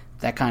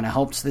that kind of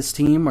helps this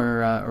team,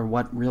 or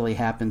what really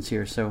happens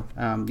here. So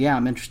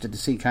I'm interested to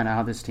see kind of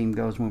how this team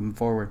goes moving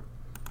forward.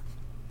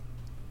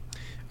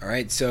 All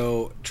right,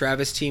 so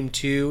Travis Team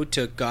 2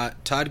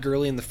 got Todd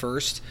Gurley in the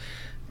first,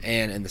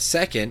 and in the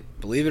second,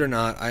 believe it or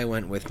not, I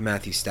went with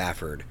Matthew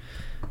Stafford.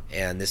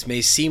 And this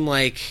may seem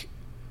like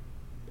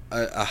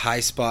a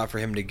high spot for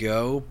him to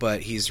go, but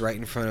he's right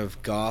in front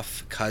of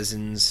Goff,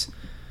 Cousins,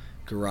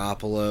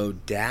 Garoppolo,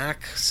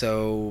 Dak.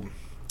 So,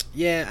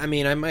 I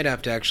might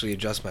have to actually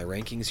adjust my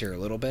rankings here a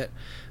little bit,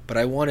 but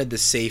I wanted the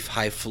safe,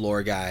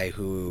 high-floor guy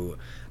who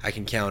I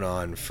can count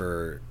on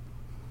for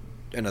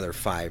another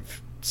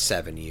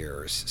 5-7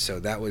 years.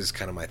 So that was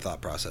kind of my thought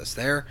process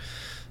there.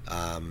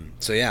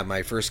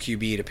 My first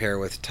QB to pair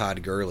with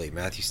Todd Gurley,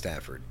 Matthew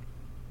Stafford.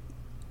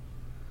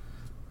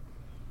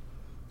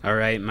 All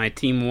right, my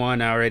Team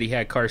 1, I already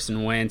had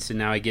Carson Wentz, and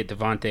now I get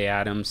Devontae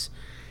Adams.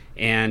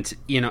 And,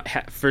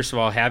 first of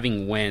all,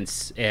 having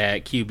Wentz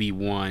at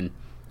QB1,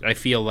 I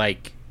feel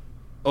like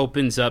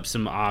opens up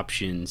some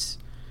options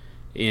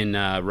in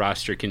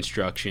roster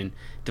construction.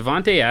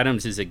 Devontae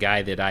Adams is a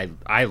guy that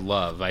I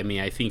love.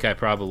 I think I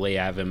probably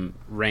have him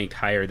ranked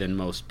higher than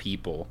most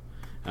people.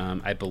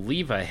 I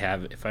believe I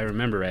have, if I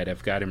remember right,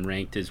 I've got him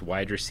ranked as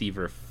wide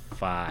receiver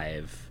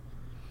 5.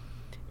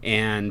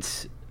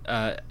 And,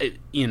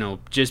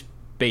 just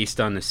based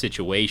on the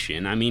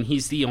situation,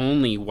 he's the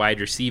only wide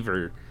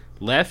receiver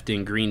left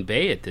in Green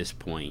Bay at this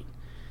point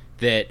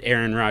that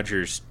Aaron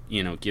Rodgers,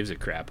 gives a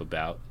crap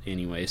about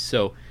anyway.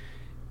 So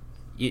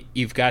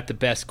you've got the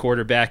best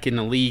quarterback in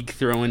the league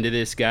thrown to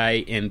this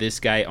guy, and this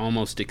guy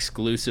almost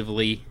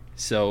exclusively.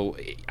 So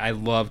I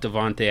love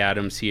Devontae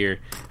Adams here.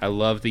 I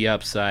love the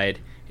upside.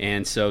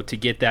 And so to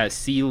get that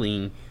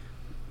ceiling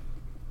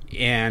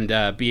and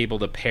be able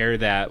to pair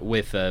that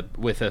with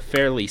a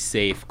fairly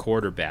safe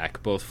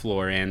quarterback, both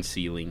floor and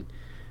ceiling,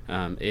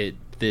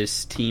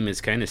 this team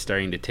is kind of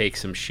starting to take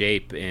some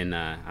shape, and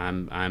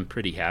I'm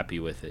pretty happy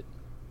with it.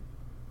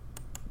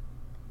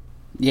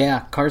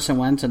 Yeah, Carson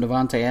Wentz and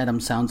Devontae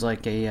Adams sounds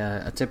like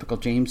a typical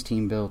James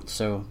team build.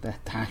 So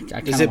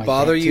I does it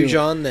bother you,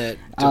 John, that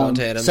Devontae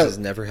Adams has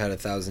never had a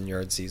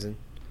 1,000-yard season?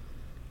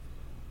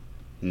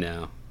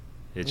 No,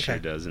 it sure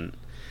doesn't.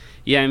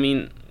 Yeah,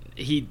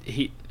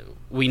 he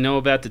we know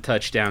about the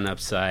touchdown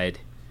upside,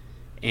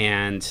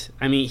 and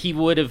he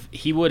would have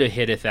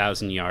hit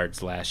 1,000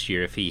 yards last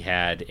year if he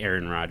had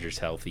Aaron Rodgers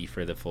healthy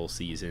for the full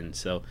season.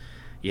 So,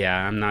 Yeah,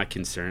 I'm not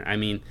concerned. I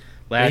mean,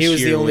 he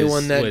was the only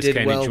one that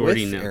did well with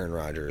Jordy Aaron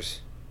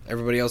Rodgers.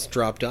 Everybody else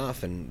dropped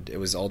off, and it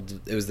was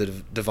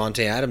the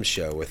Devontae Adams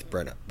show with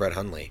Brett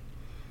Hundley.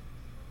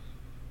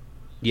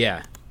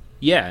 Yeah,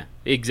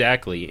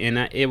 exactly.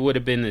 And it would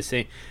have been the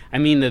same. I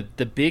mean,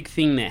 the big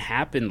thing that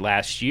happened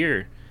last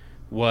year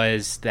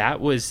was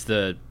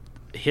the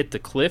hit the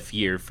cliff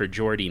year for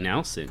Jordy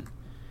Nelson.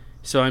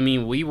 So I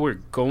mean, we were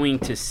going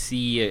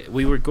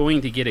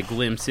to get a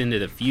glimpse into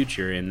the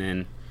future, and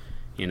then,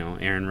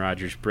 Aaron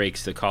Rodgers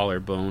breaks the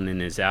collarbone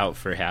and is out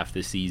for half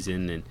the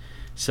season, and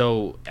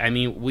so I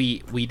mean,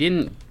 we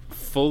didn't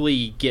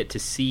fully get to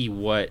see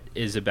what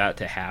is about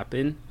to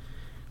happen,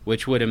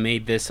 which would have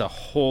made this a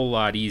whole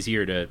lot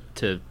easier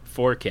to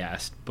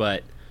forecast.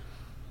 But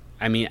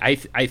I mean, I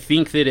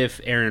think that if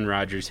Aaron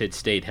Rodgers had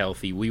stayed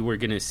healthy, we were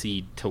going to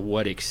see to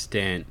what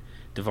extent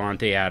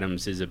Devontae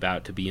Adams is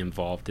about to be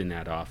involved in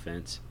that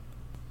offense.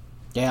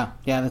 Yeah,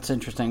 that's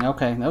interesting.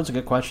 Okay, that was a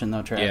good question,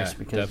 though, Travis,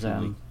 because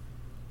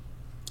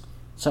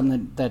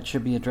something that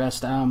should be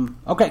addressed.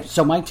 Okay,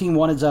 so my team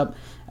one is up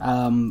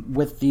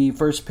with the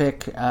first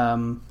pick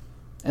in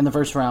the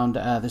first round.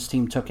 This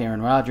team took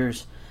Aaron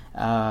Rodgers.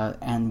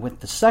 And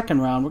with the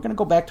second round, we're going to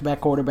go back-to-back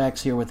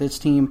quarterbacks here with this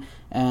team,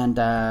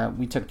 and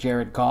we took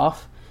Jared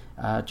Goff.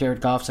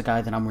 Jared Goff's a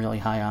guy that I'm really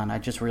high on. I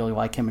just really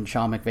like him in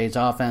Sean McVay's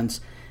offense.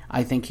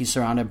 I think he's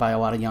surrounded by a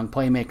lot of young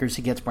playmakers.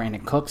 He gets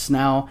Brandon Cooks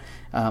now.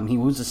 He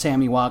loses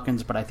Sammy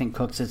Watkins, but I think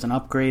Cooks is an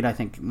upgrade. I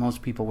think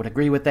most people would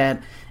agree with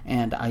that.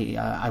 And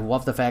I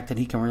love the fact that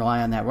he can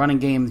rely on that running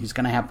game. He's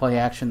going to have play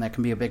action that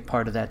can be a big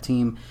part of that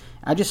team.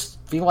 I just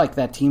feel like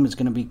that team is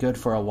going to be good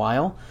for a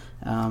while.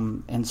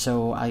 And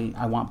so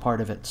I want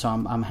part of it. So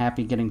I'm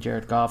happy getting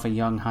Jared Goff, a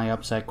young,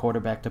 high-upside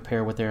quarterback, to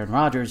pair with Aaron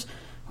Rodgers,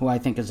 who I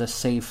think is a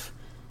safe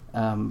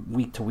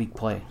week-to-week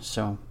play.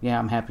 So, yeah,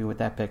 I'm happy with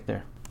that pick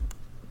there.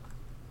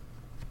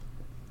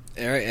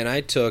 All right, and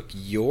I took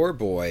your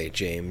boy,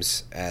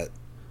 James, at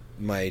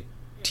my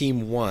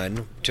team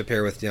one to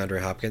pair with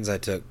DeAndre Hopkins. I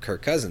took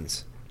Kirk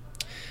Cousins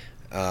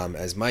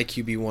as my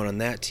QB1 on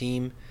that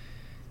team.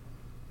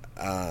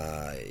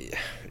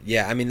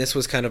 Yeah, I mean, this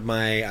was kind of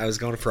I was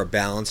going for a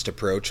balanced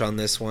approach on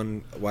this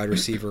one. Wide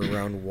receiver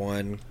round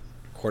 1,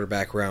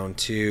 quarterback round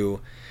 2,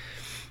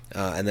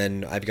 and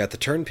then I've got the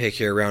turn pick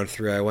here, round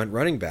 3. I went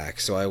running back,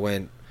 so I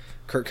went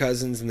Kirk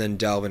Cousins and then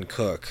Dalvin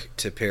Cook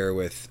to pair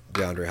with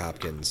DeAndre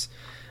Hopkins.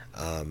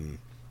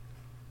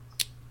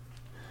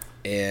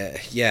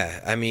 Yeah,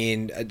 I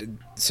mean,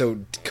 so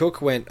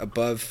Cook went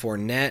above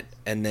Fournette,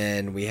 and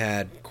then we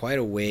had quite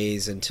a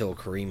ways until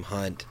Kareem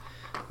Hunt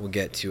we'll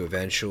get to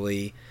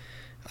eventually.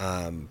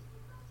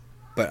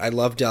 But I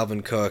love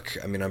Dalvin Cook.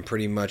 I mean, I'm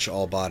pretty much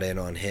all bought in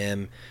on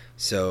him.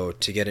 So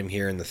to get him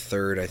here in the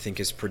third, I think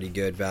is pretty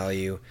good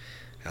value.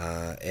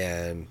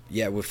 And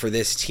yeah, for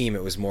this team,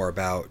 it was more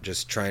about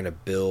just trying to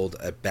build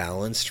a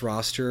balanced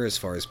roster as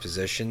far as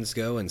positions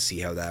go and see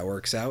how that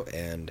works out.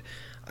 And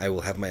I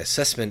will have my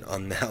assessment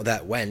on how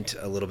that went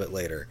a little bit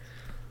later.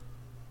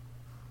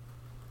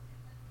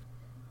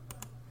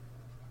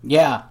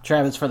 Yeah,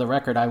 Travis, for the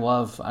record, I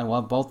love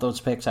both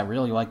those picks. I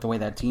really like the way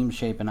that team's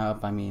shaping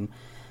up. I mean,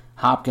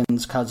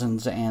 Hopkins,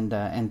 Cousins, and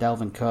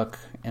Dalvin Cook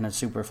in a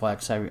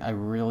SuperFlex. I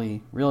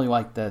really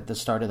like the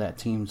start of that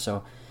team.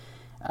 So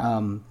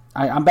I'm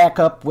back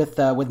up with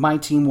my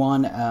team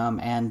one,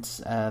 and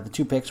the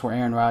two picks were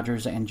Aaron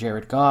Rodgers and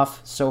Jared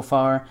Goff so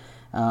far.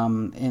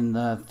 In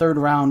the third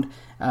round,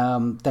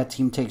 that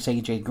team takes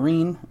A.J.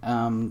 Green,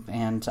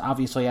 and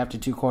obviously after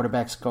two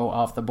quarterbacks go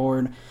off the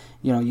board,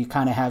 you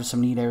kind of have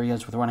some neat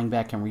areas with running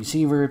back and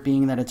receiver.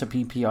 Being that it's a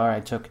PPR, I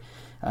took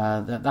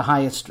the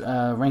highest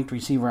ranked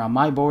receiver on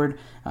my board.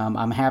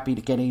 I'm happy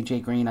to get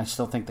A.J. Green. I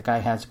still think the guy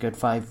has a good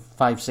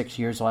 5-6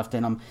 years left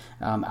in him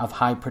of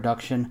high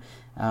production.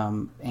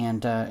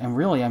 And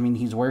really, I mean,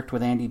 he's worked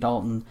with Andy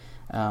Dalton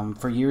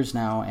for years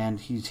now, and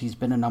he's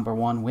been a number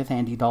one with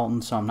Andy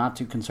Dalton, so I'm not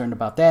too concerned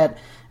about that.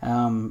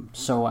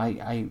 So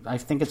I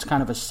think it's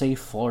kind of a safe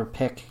floor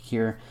pick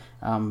here.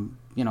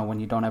 When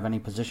you don't have any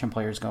position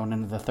players going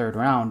into the third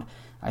round,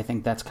 I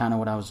think that's kind of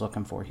what I was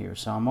looking for here.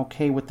 So I'm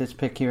okay with this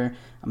pick here.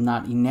 I'm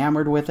not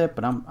enamored with it,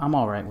 but I'm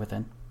all right with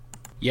it.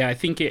 Yeah, I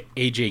think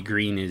A.J.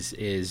 Green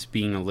is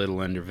being a little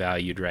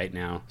undervalued right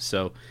now.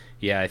 So,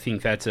 yeah, I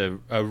think that's a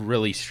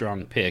really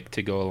strong pick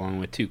to go along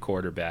with two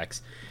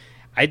quarterbacks.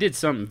 I did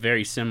something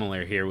very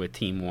similar here with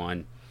Team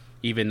 1,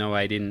 even though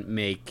I didn't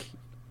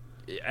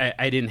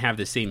have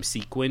the same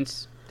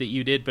sequence that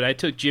you did, but I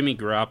took Jimmy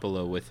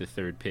Garoppolo with the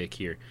third pick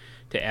here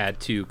to add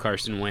to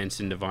Carson Wentz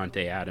and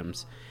Devontae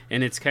Adams.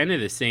 And it's kind of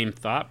the same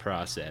thought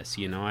process.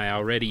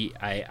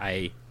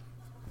 I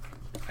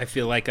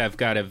feel like I've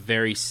got a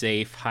very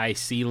safe,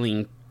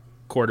 high-ceiling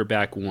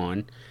quarterback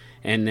one,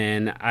 and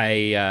then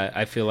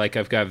I feel like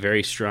I've got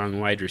very strong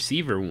wide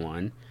receiver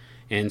one,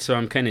 and so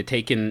I'm kind of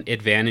taking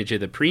advantage of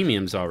the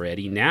premiums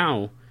already.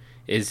 Now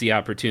is the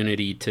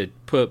opportunity to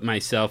put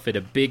myself at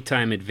a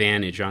big-time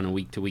advantage on a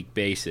week-to-week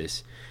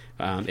basis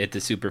at the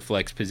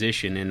SuperFlex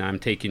position, and I'm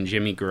taking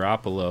Jimmy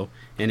Garoppolo.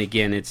 And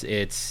again,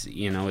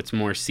 it's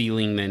more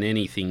ceiling than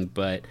anything,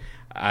 but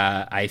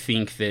I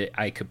think that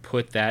I could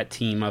put that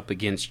team up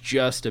against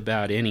just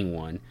about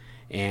anyone,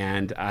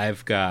 and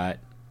I've got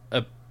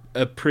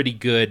a pretty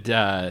good.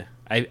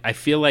 I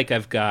feel like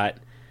I've got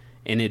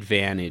an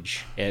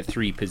advantage at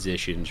 3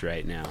 positions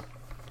right now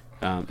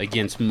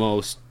against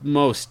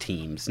most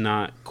teams,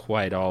 not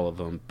quite all of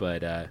them,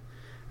 but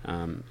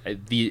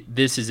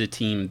this is a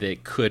team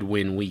that could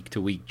win week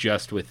to week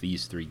just with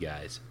these 3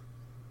 guys.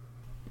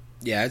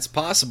 Yeah, it's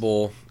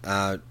possible.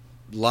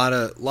 Lot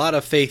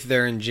of faith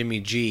there in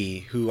Jimmy G,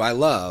 who I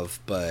love,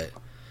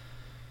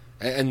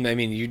 and I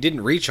mean, you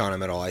didn't reach on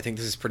him at all. I think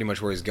this is pretty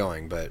much where he's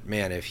going. But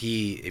man, if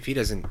he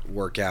doesn't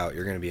work out,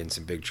 you're going to be in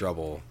some big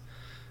trouble.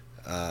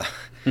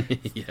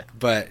 Yeah.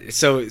 But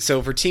so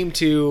for Team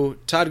 2,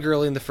 Todd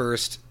Gurley in the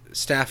first,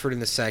 Stafford in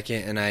the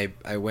second, and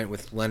I went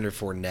with Leonard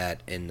Fournette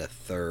in the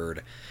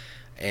third.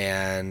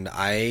 And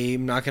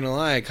I'm not going to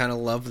lie, I kind of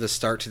love the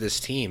start to this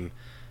team.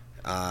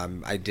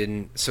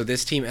 So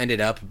this team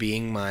ended up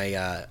being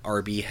my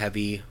RB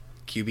heavy,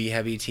 QB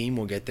heavy team.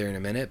 We'll get there in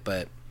a minute,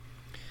 but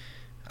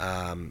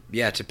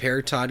to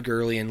pair Todd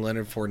Gurley and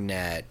Leonard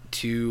Fournette,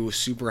 2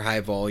 super high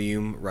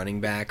volume running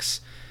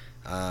backs,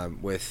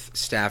 with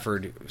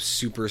Stafford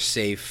super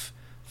safe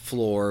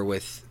floor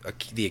with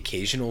the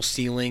occasional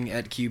ceiling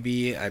at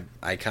QB.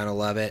 I kind of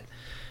love it.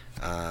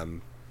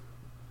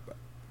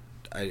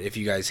 If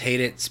you guys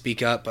hate it,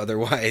 speak up.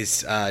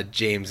 Otherwise,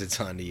 James,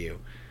 it's on to you.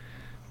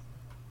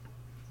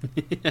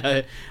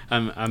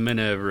 I'm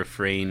gonna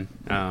refrain,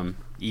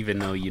 even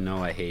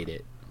though I hate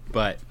it.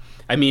 But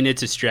I mean,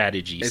 it's a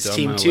strategy. It's so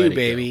Team 2,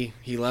 baby.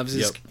 He loves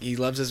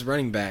his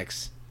running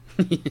backs.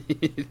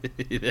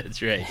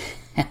 That's right.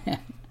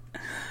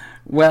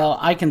 Well,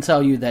 I can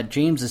tell you that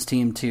James's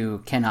Team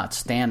 2 cannot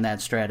stand that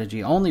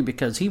strategy, only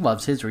because he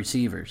loves his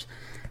receivers.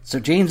 So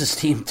James's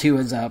Team 2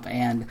 is up,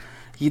 and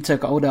he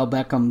took Odell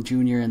Beckham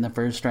Jr. in the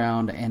first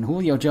round and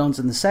Julio Jones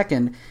in the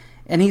second.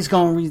 And he's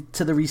going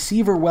to the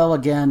receiver well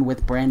again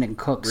with Brandon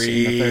Cooks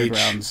in the third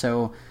round.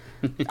 So,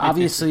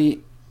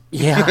 obviously,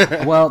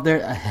 yeah. Well,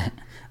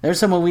 there's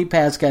some elite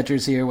pass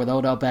catchers here with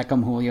Odell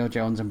Beckham, Julio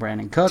Jones, and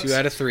Brandon Cooks. 2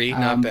 out of 3,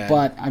 not bad.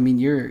 But I mean,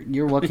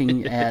 you're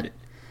looking at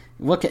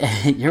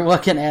you're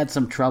looking at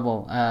some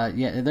trouble.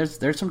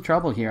 There's some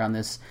trouble here on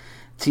this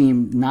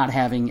team, not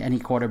having any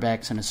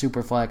quarterbacks in a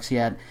SuperFlex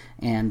yet,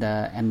 and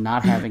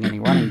not having any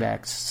running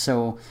backs.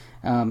 So.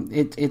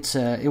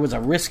 It was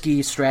a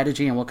risky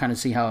strategy, and we'll kind of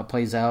see how it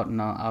plays out,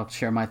 and I'll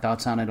share my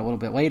thoughts on it a little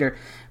bit later.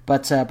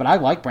 But I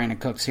like Brandon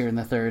Cooks here in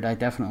the third. I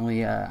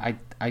definitely I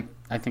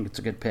think it's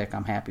a good pick.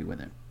 I'm happy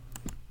with it.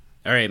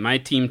 All right, my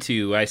Team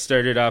 2. I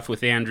started off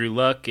with Andrew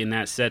Luck, and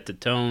that set the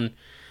tone.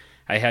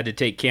 I had to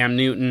take Cam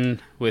Newton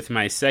with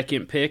my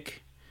second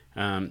pick,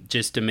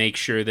 just to make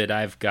sure that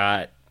I've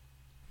got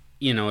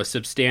a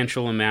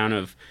substantial amount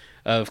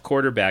of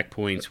quarterback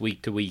points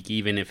week to week,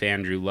 even if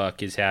Andrew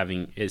Luck is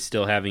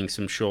still having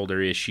some shoulder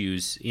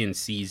issues in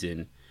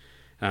season,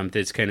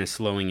 that's kind of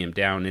slowing him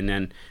down. And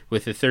then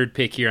with the third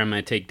pick here, I'm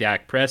going to take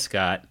Dak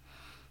Prescott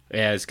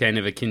as kind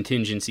of a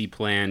contingency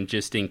plan,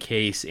 just in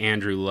case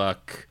Andrew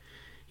Luck,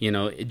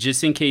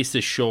 just in case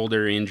the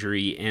shoulder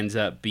injury ends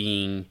up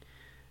being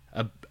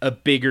a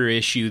bigger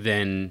issue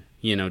than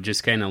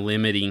just kind of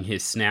limiting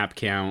his snap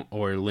count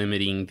or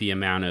limiting the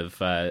amount of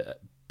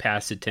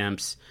pass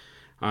attempts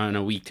on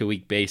a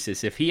week-to-week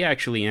basis. If he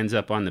actually ends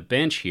up on the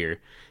bench here,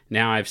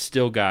 now I've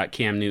still got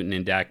Cam Newton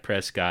and Dak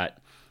Prescott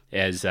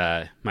as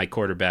my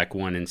quarterback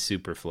 1 in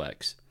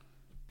SuperFlex.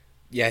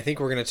 Yeah, I think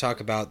we're going to talk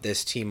about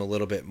this team a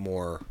little bit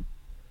more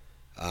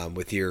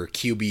with your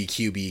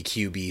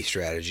QB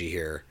strategy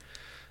here.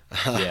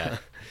 Yeah.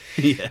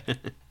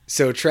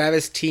 So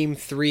Travis, Team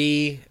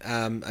 3,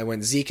 I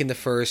went Zeke in the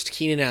first,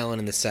 Keenan Allen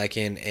in the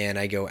second, and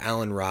I go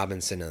Allen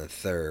Robinson in the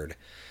third.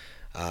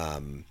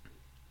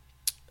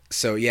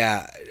 So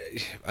yeah,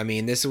 I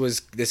mean, this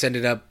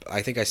ended up,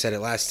 I think I said it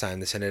last time,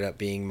 this ended up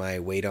being my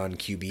wait on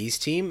QBs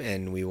team,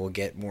 and we will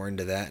get more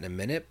into that in a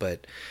minute,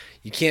 but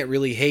you can't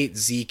really hate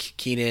Zeke,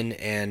 Keenan,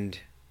 and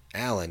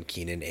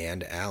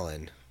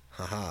Allen.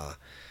 Haha.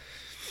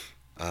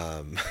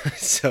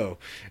 So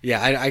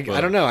yeah, I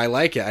don't know, I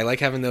like it. I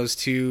like having those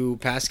 2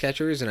 pass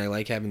catchers, and I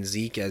like having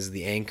Zeke as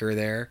the anchor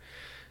there,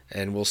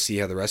 and we'll see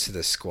how the rest of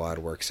this squad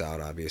works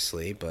out,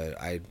 obviously, but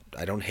I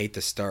don't hate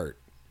the start.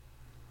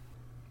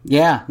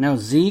 Yeah, no,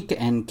 Zeke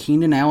and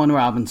Keenan Allen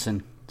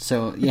Robinson.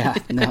 So yeah,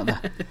 no,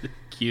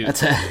 cute.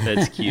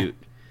 That's cute.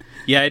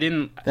 Yeah, I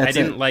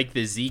didn't like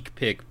the Zeke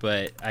pick,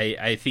 but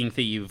I think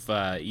that you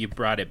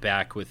brought it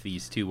back with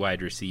these 2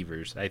 wide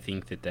receivers. I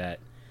think that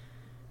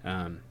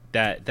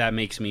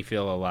makes me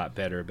feel a lot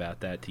better about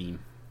that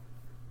team.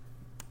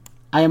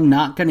 I am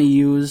not going to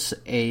use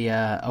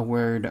a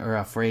word or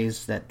a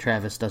phrase that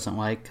Travis doesn't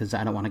like, because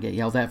I don't want to get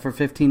yelled at for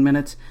 15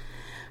 minutes.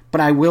 But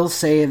I will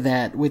say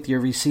that with your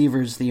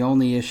receivers, the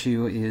only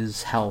issue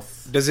is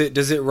health. Does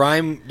it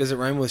rhyme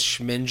with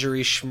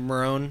Schmingery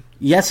Schmrone?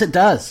 Yes, it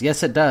does.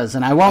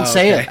 And I won't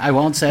say it. I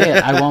won't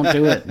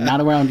do it.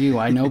 Not around you.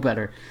 I know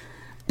better.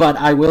 But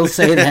I will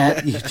say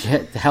that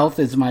health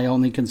is my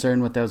only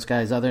concern with those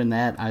guys. Other than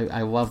that,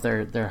 I love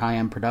their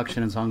high-end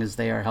production as long as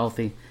they are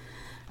healthy.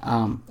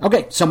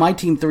 Okay, so my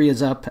team 3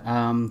 is up.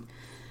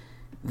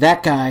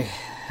 That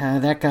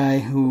guy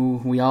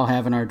who we all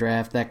have in our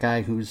draft, that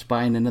guy who's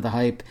buying into the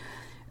hype,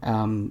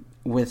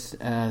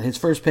 with his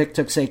first pick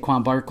took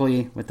Saquon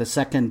Barkley, with the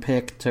second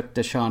pick took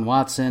Deshaun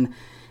Watson,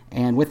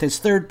 and with his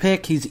third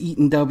pick he's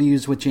eating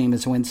W's with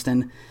Jameis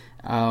Winston.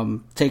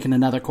 Taking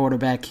another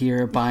quarterback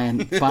here,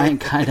 buying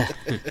kind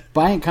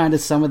of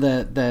some of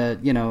the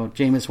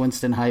Jameis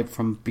Winston hype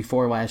from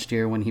before last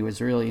year when he was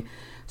really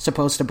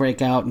supposed to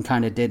break out and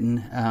kind of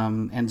didn't.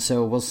 And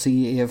so we'll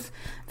see if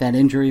that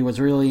injury was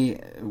really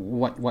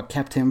what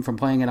kept him from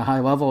playing at a high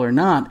level or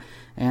not.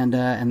 And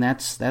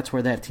that's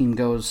where that team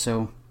goes.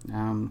 So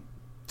an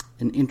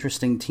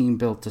interesting team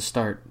built to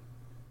start.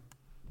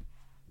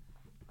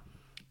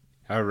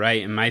 All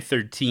right, in my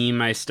third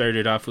team, I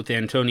started off with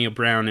Antonio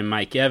Brown and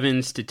Mike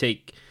Evans to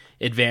take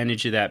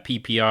advantage of that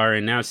PPR,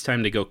 and now it's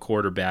time to go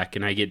quarterback,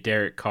 and I get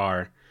Derek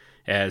Carr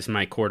as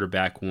my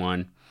quarterback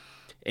 1.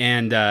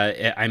 And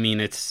I mean,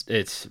 it's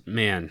a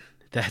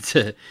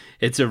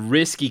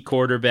risky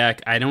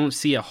quarterback. I don't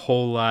see a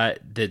whole lot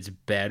that's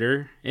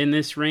better in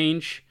this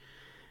range,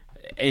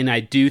 and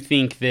I do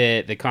think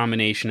that the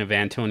combination of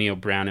Antonio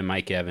Brown and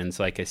Mike Evans,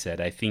 like I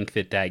said, I think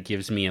that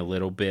gives me a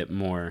little bit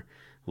more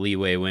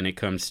leeway when it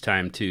comes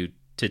time to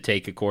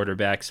take a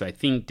quarterback. So I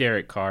think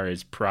Derek Carr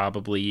is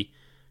probably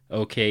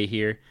okay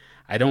here.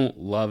 I don't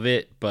love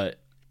it, but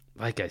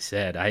like I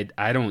said,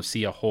 I don't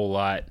see a whole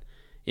lot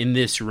in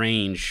this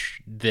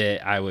range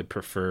that I would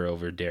prefer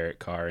over Derek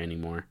Carr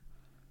anymore.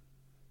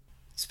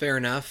 It's fair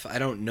enough. I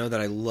don't know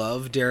that I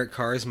love Derek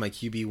Carr as my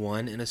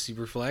QB1 in a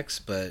Superflex,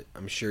 but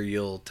I'm sure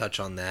you'll touch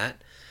on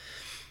that.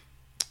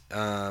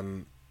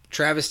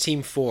 Travis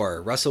team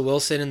 4, Russell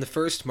Wilson in the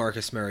first,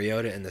 Marcus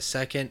Mariota in the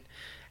second,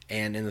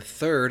 and in the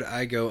third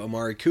I go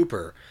Amari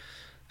Cooper.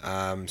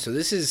 So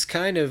this is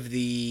kind of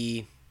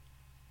the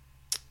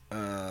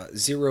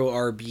zero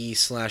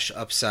RB /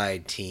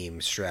 upside team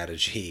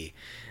strategy.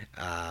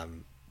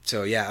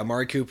 So yeah,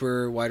 Amari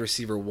Cooper, wide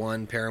receiver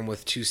 1, pair him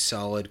with 2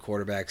 solid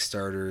quarterback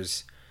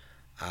starters.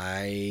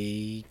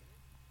 I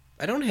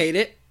don't hate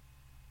it.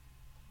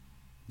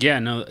 Yeah,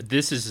 no,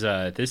 this is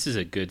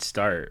a good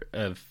start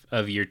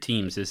of your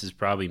teams. This is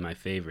probably my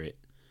favorite.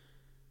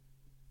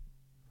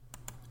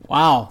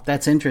 Wow,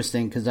 that's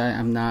interesting because I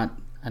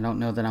don't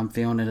know that I'm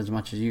feeling it as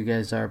much as you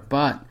guys are,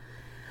 but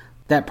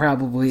that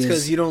probably is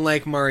because you don't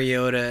like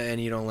Mariota and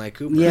you don't like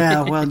Cooper.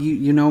 Yeah, well,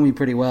 you know me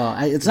pretty well.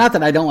 It's not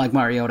that I don't like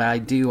Mariota. I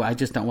do. I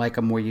just don't like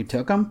him where you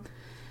took him.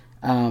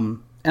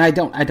 And I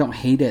don't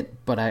hate it,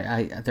 but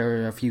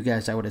there are a few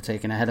guys I would have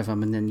taken ahead of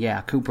him, and then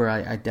yeah, Cooper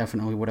I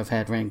definitely would have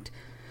had ranked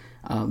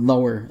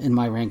lower in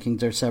my rankings.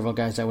 There's several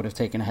guys I would have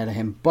taken ahead of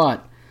him,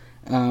 but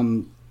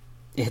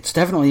it's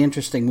definitely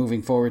interesting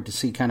moving forward to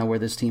see kind of where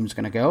this team's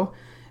going to go.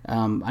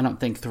 I don't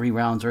think 3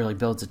 rounds really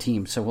builds a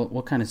team, so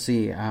we'll kind of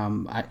see.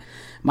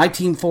 My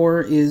team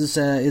 4 is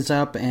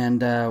up,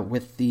 and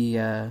with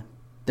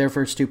their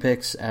first 2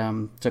 picks,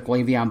 took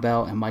Le'Veon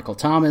Bell and Michael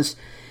Thomas.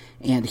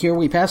 And here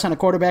we pass on a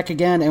quarterback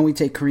again, and we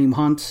take Kareem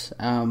Hunt.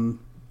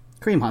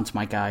 Kareem Hunt's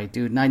my guy,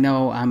 dude, and I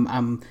know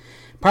I'm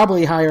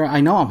probably higher.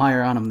 I know I'm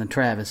higher on him than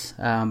Travis,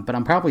 but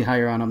I'm probably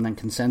higher on him than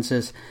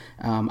consensus.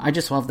 I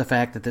just love the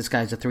fact that this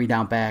guy's a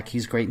 3-down back.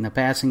 He's great in the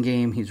passing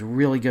game. He's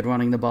really good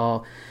running the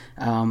ball.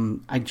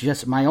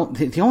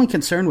 The only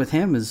concern with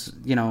him is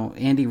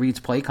Andy Reid's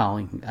play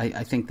calling.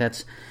 I think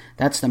that's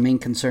the main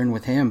concern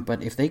with him.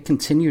 But if they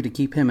continue to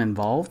keep him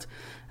involved,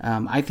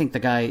 I think the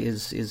guy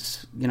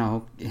is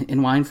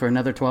in line for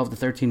another 12 to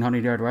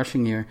 1,300 yard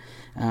rushing year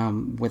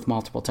with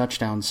multiple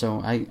touchdowns.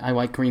 So I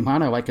like Kareem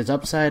Hunt. I like his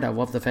upside. I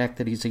love the fact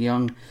that he's a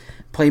young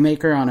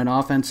playmaker on an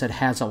offense that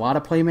has a lot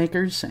of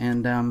playmakers.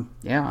 And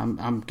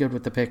I'm good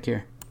with the pick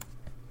here.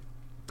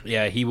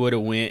 Yeah, he would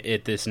have went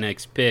at this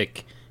next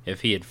pick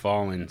if he had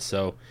fallen.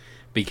 So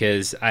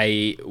because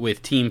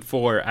with Team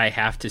 4, I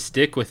have to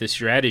stick with the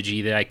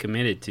strategy that I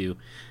committed to.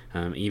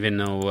 Even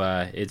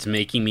though it's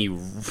making me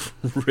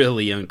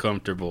really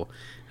uncomfortable.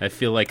 I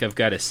feel like I've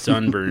got a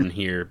sunburn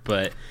here,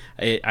 but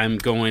I'm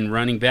going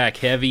running back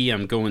heavy.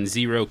 I'm going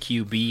 0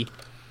 QB.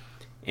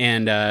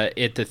 And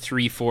at the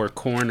 3-4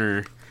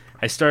 corner,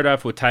 I start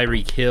off with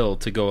Tyreek Hill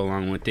to go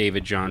along with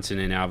David Johnson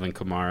and Alvin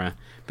Kamara,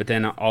 but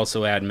then I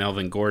also add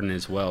Melvin Gordon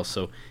as well.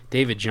 So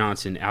David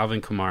Johnson, Alvin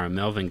Kamara,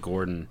 Melvin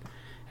Gordon,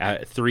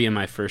 3 of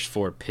my first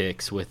 4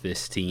 picks with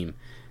this team.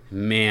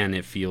 Man,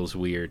 it feels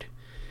weird.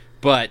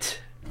 But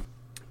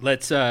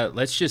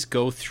let's just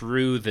go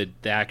through the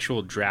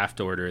actual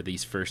draft order of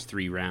these first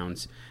 3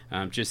 rounds,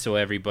 just so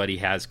everybody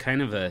has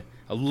kind of a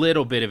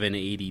little bit of an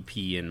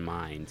ADP in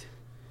mind.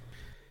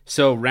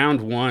 So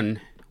round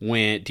 1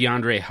 went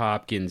DeAndre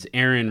Hopkins,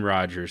 Aaron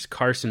Rodgers,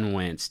 Carson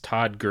Wentz,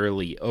 Todd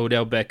Gurley,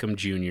 Odell Beckham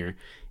Jr.,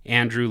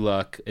 Andrew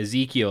Luck,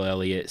 Ezekiel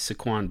Elliott,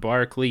 Saquon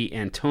Barkley,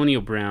 Antonio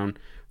Brown,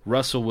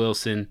 Russell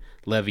Wilson,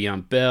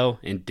 Le'Veon Bell,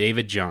 and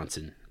David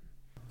Johnson.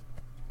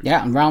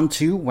 Yeah, in round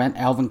 2 went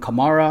Alvin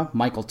Kamara,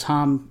 Michael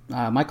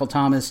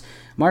Thomas,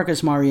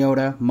 Marcus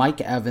Mariota,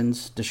 Mike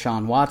Evans,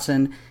 Deshaun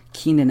Watson,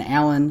 Keenan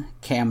Allen,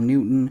 Cam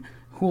Newton,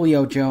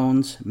 Julio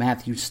Jones,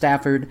 Matthew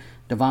Stafford,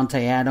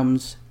 Devontae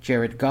Adams,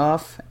 Jared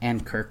Goff,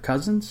 and Kirk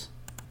Cousins.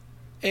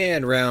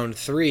 And round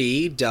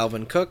 3,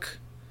 Dalvin Cook,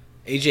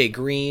 AJ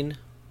Green,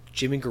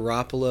 Jimmy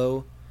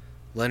Garoppolo,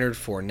 Leonard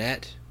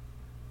Fournette,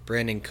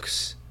 Brandon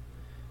Cooks,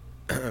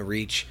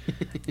 reach,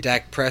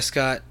 Dak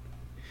Prescott,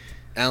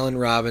 Allen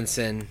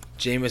Robinson,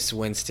 Jameis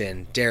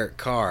Winston, Derek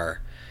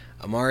Carr,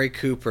 Amari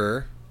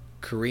Cooper,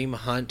 Kareem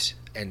Hunt,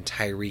 and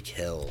Tyreek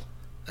Hill.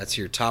 That's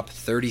your top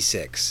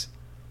 36.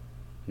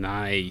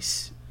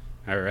 Nice.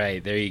 All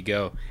right, there you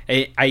go.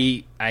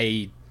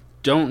 I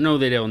don't know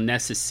that it'll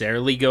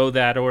necessarily go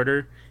that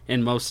order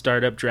in most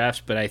startup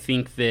drafts, but I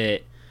think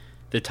that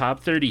the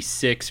top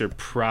 36 are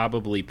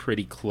probably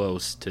pretty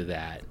close to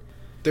that.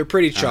 They're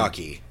pretty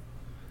chalky.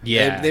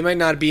 Yeah. They might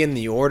not be in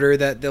the order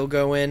that they'll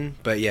go in,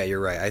 but yeah,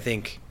 you're right. I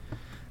think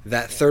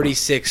that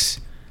 36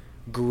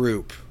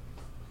 group,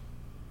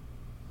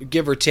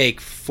 give or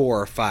take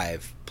 4 or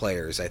 5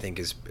 players, I think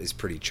is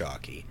pretty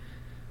chalky.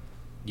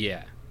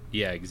 Yeah,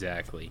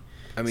 exactly.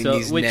 I mean,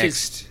 these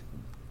next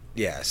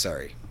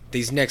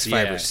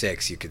 5 or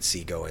 6 you could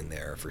see go in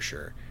there for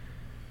sure.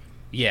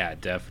 Yeah,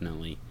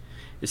 definitely.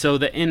 So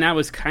and that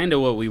was kind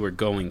of what we were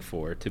going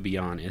for, to be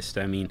honest.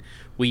 I mean,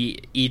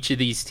 each of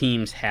these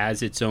teams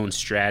has its own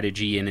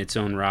strategy and its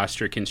own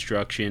roster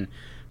construction,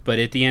 but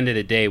at the end of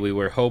the day, we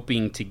were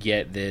hoping to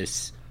get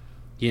this,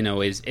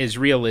 as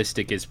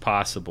realistic as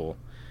possible.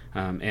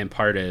 And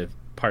part of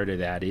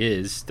that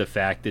is the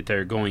fact that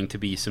there are going to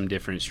be some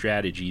different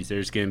strategies.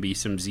 There's going to be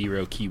some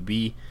zero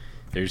QB.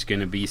 There's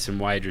going to be some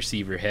wide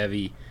receiver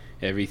heavy,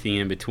 everything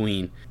in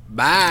between.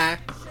 Bye.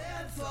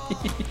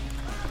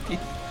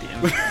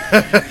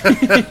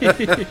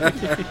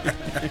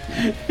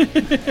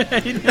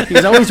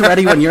 He's always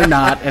ready when you're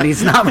not, and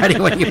he's not ready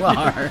when you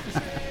are.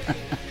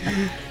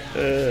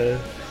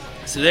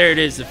 So there it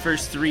is, the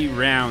first 3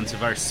 rounds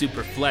of our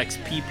SuperFlex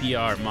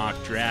PPR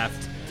mock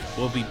draft.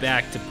 We'll be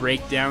back to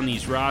break down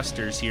these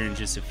rosters here in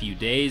just a few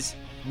days.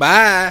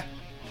 Bye.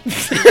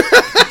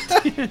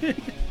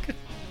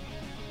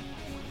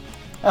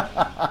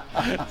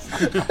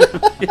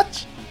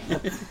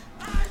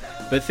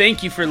 But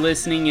thank you for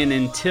listening, and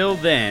until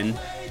then...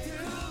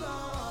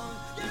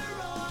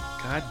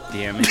 God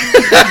damn it.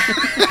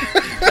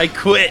 I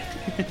quit.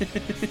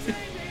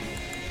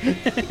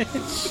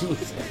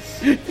 Jesus.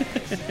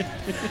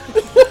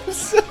 I'm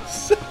so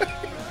sorry.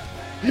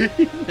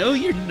 No,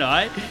 you're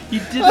not. You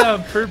did that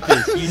on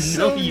purpose. You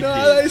know you did.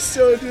 I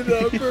so did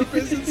it on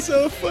purpose. It's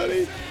so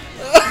funny.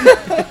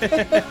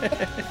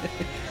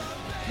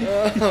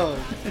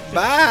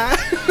 Bye.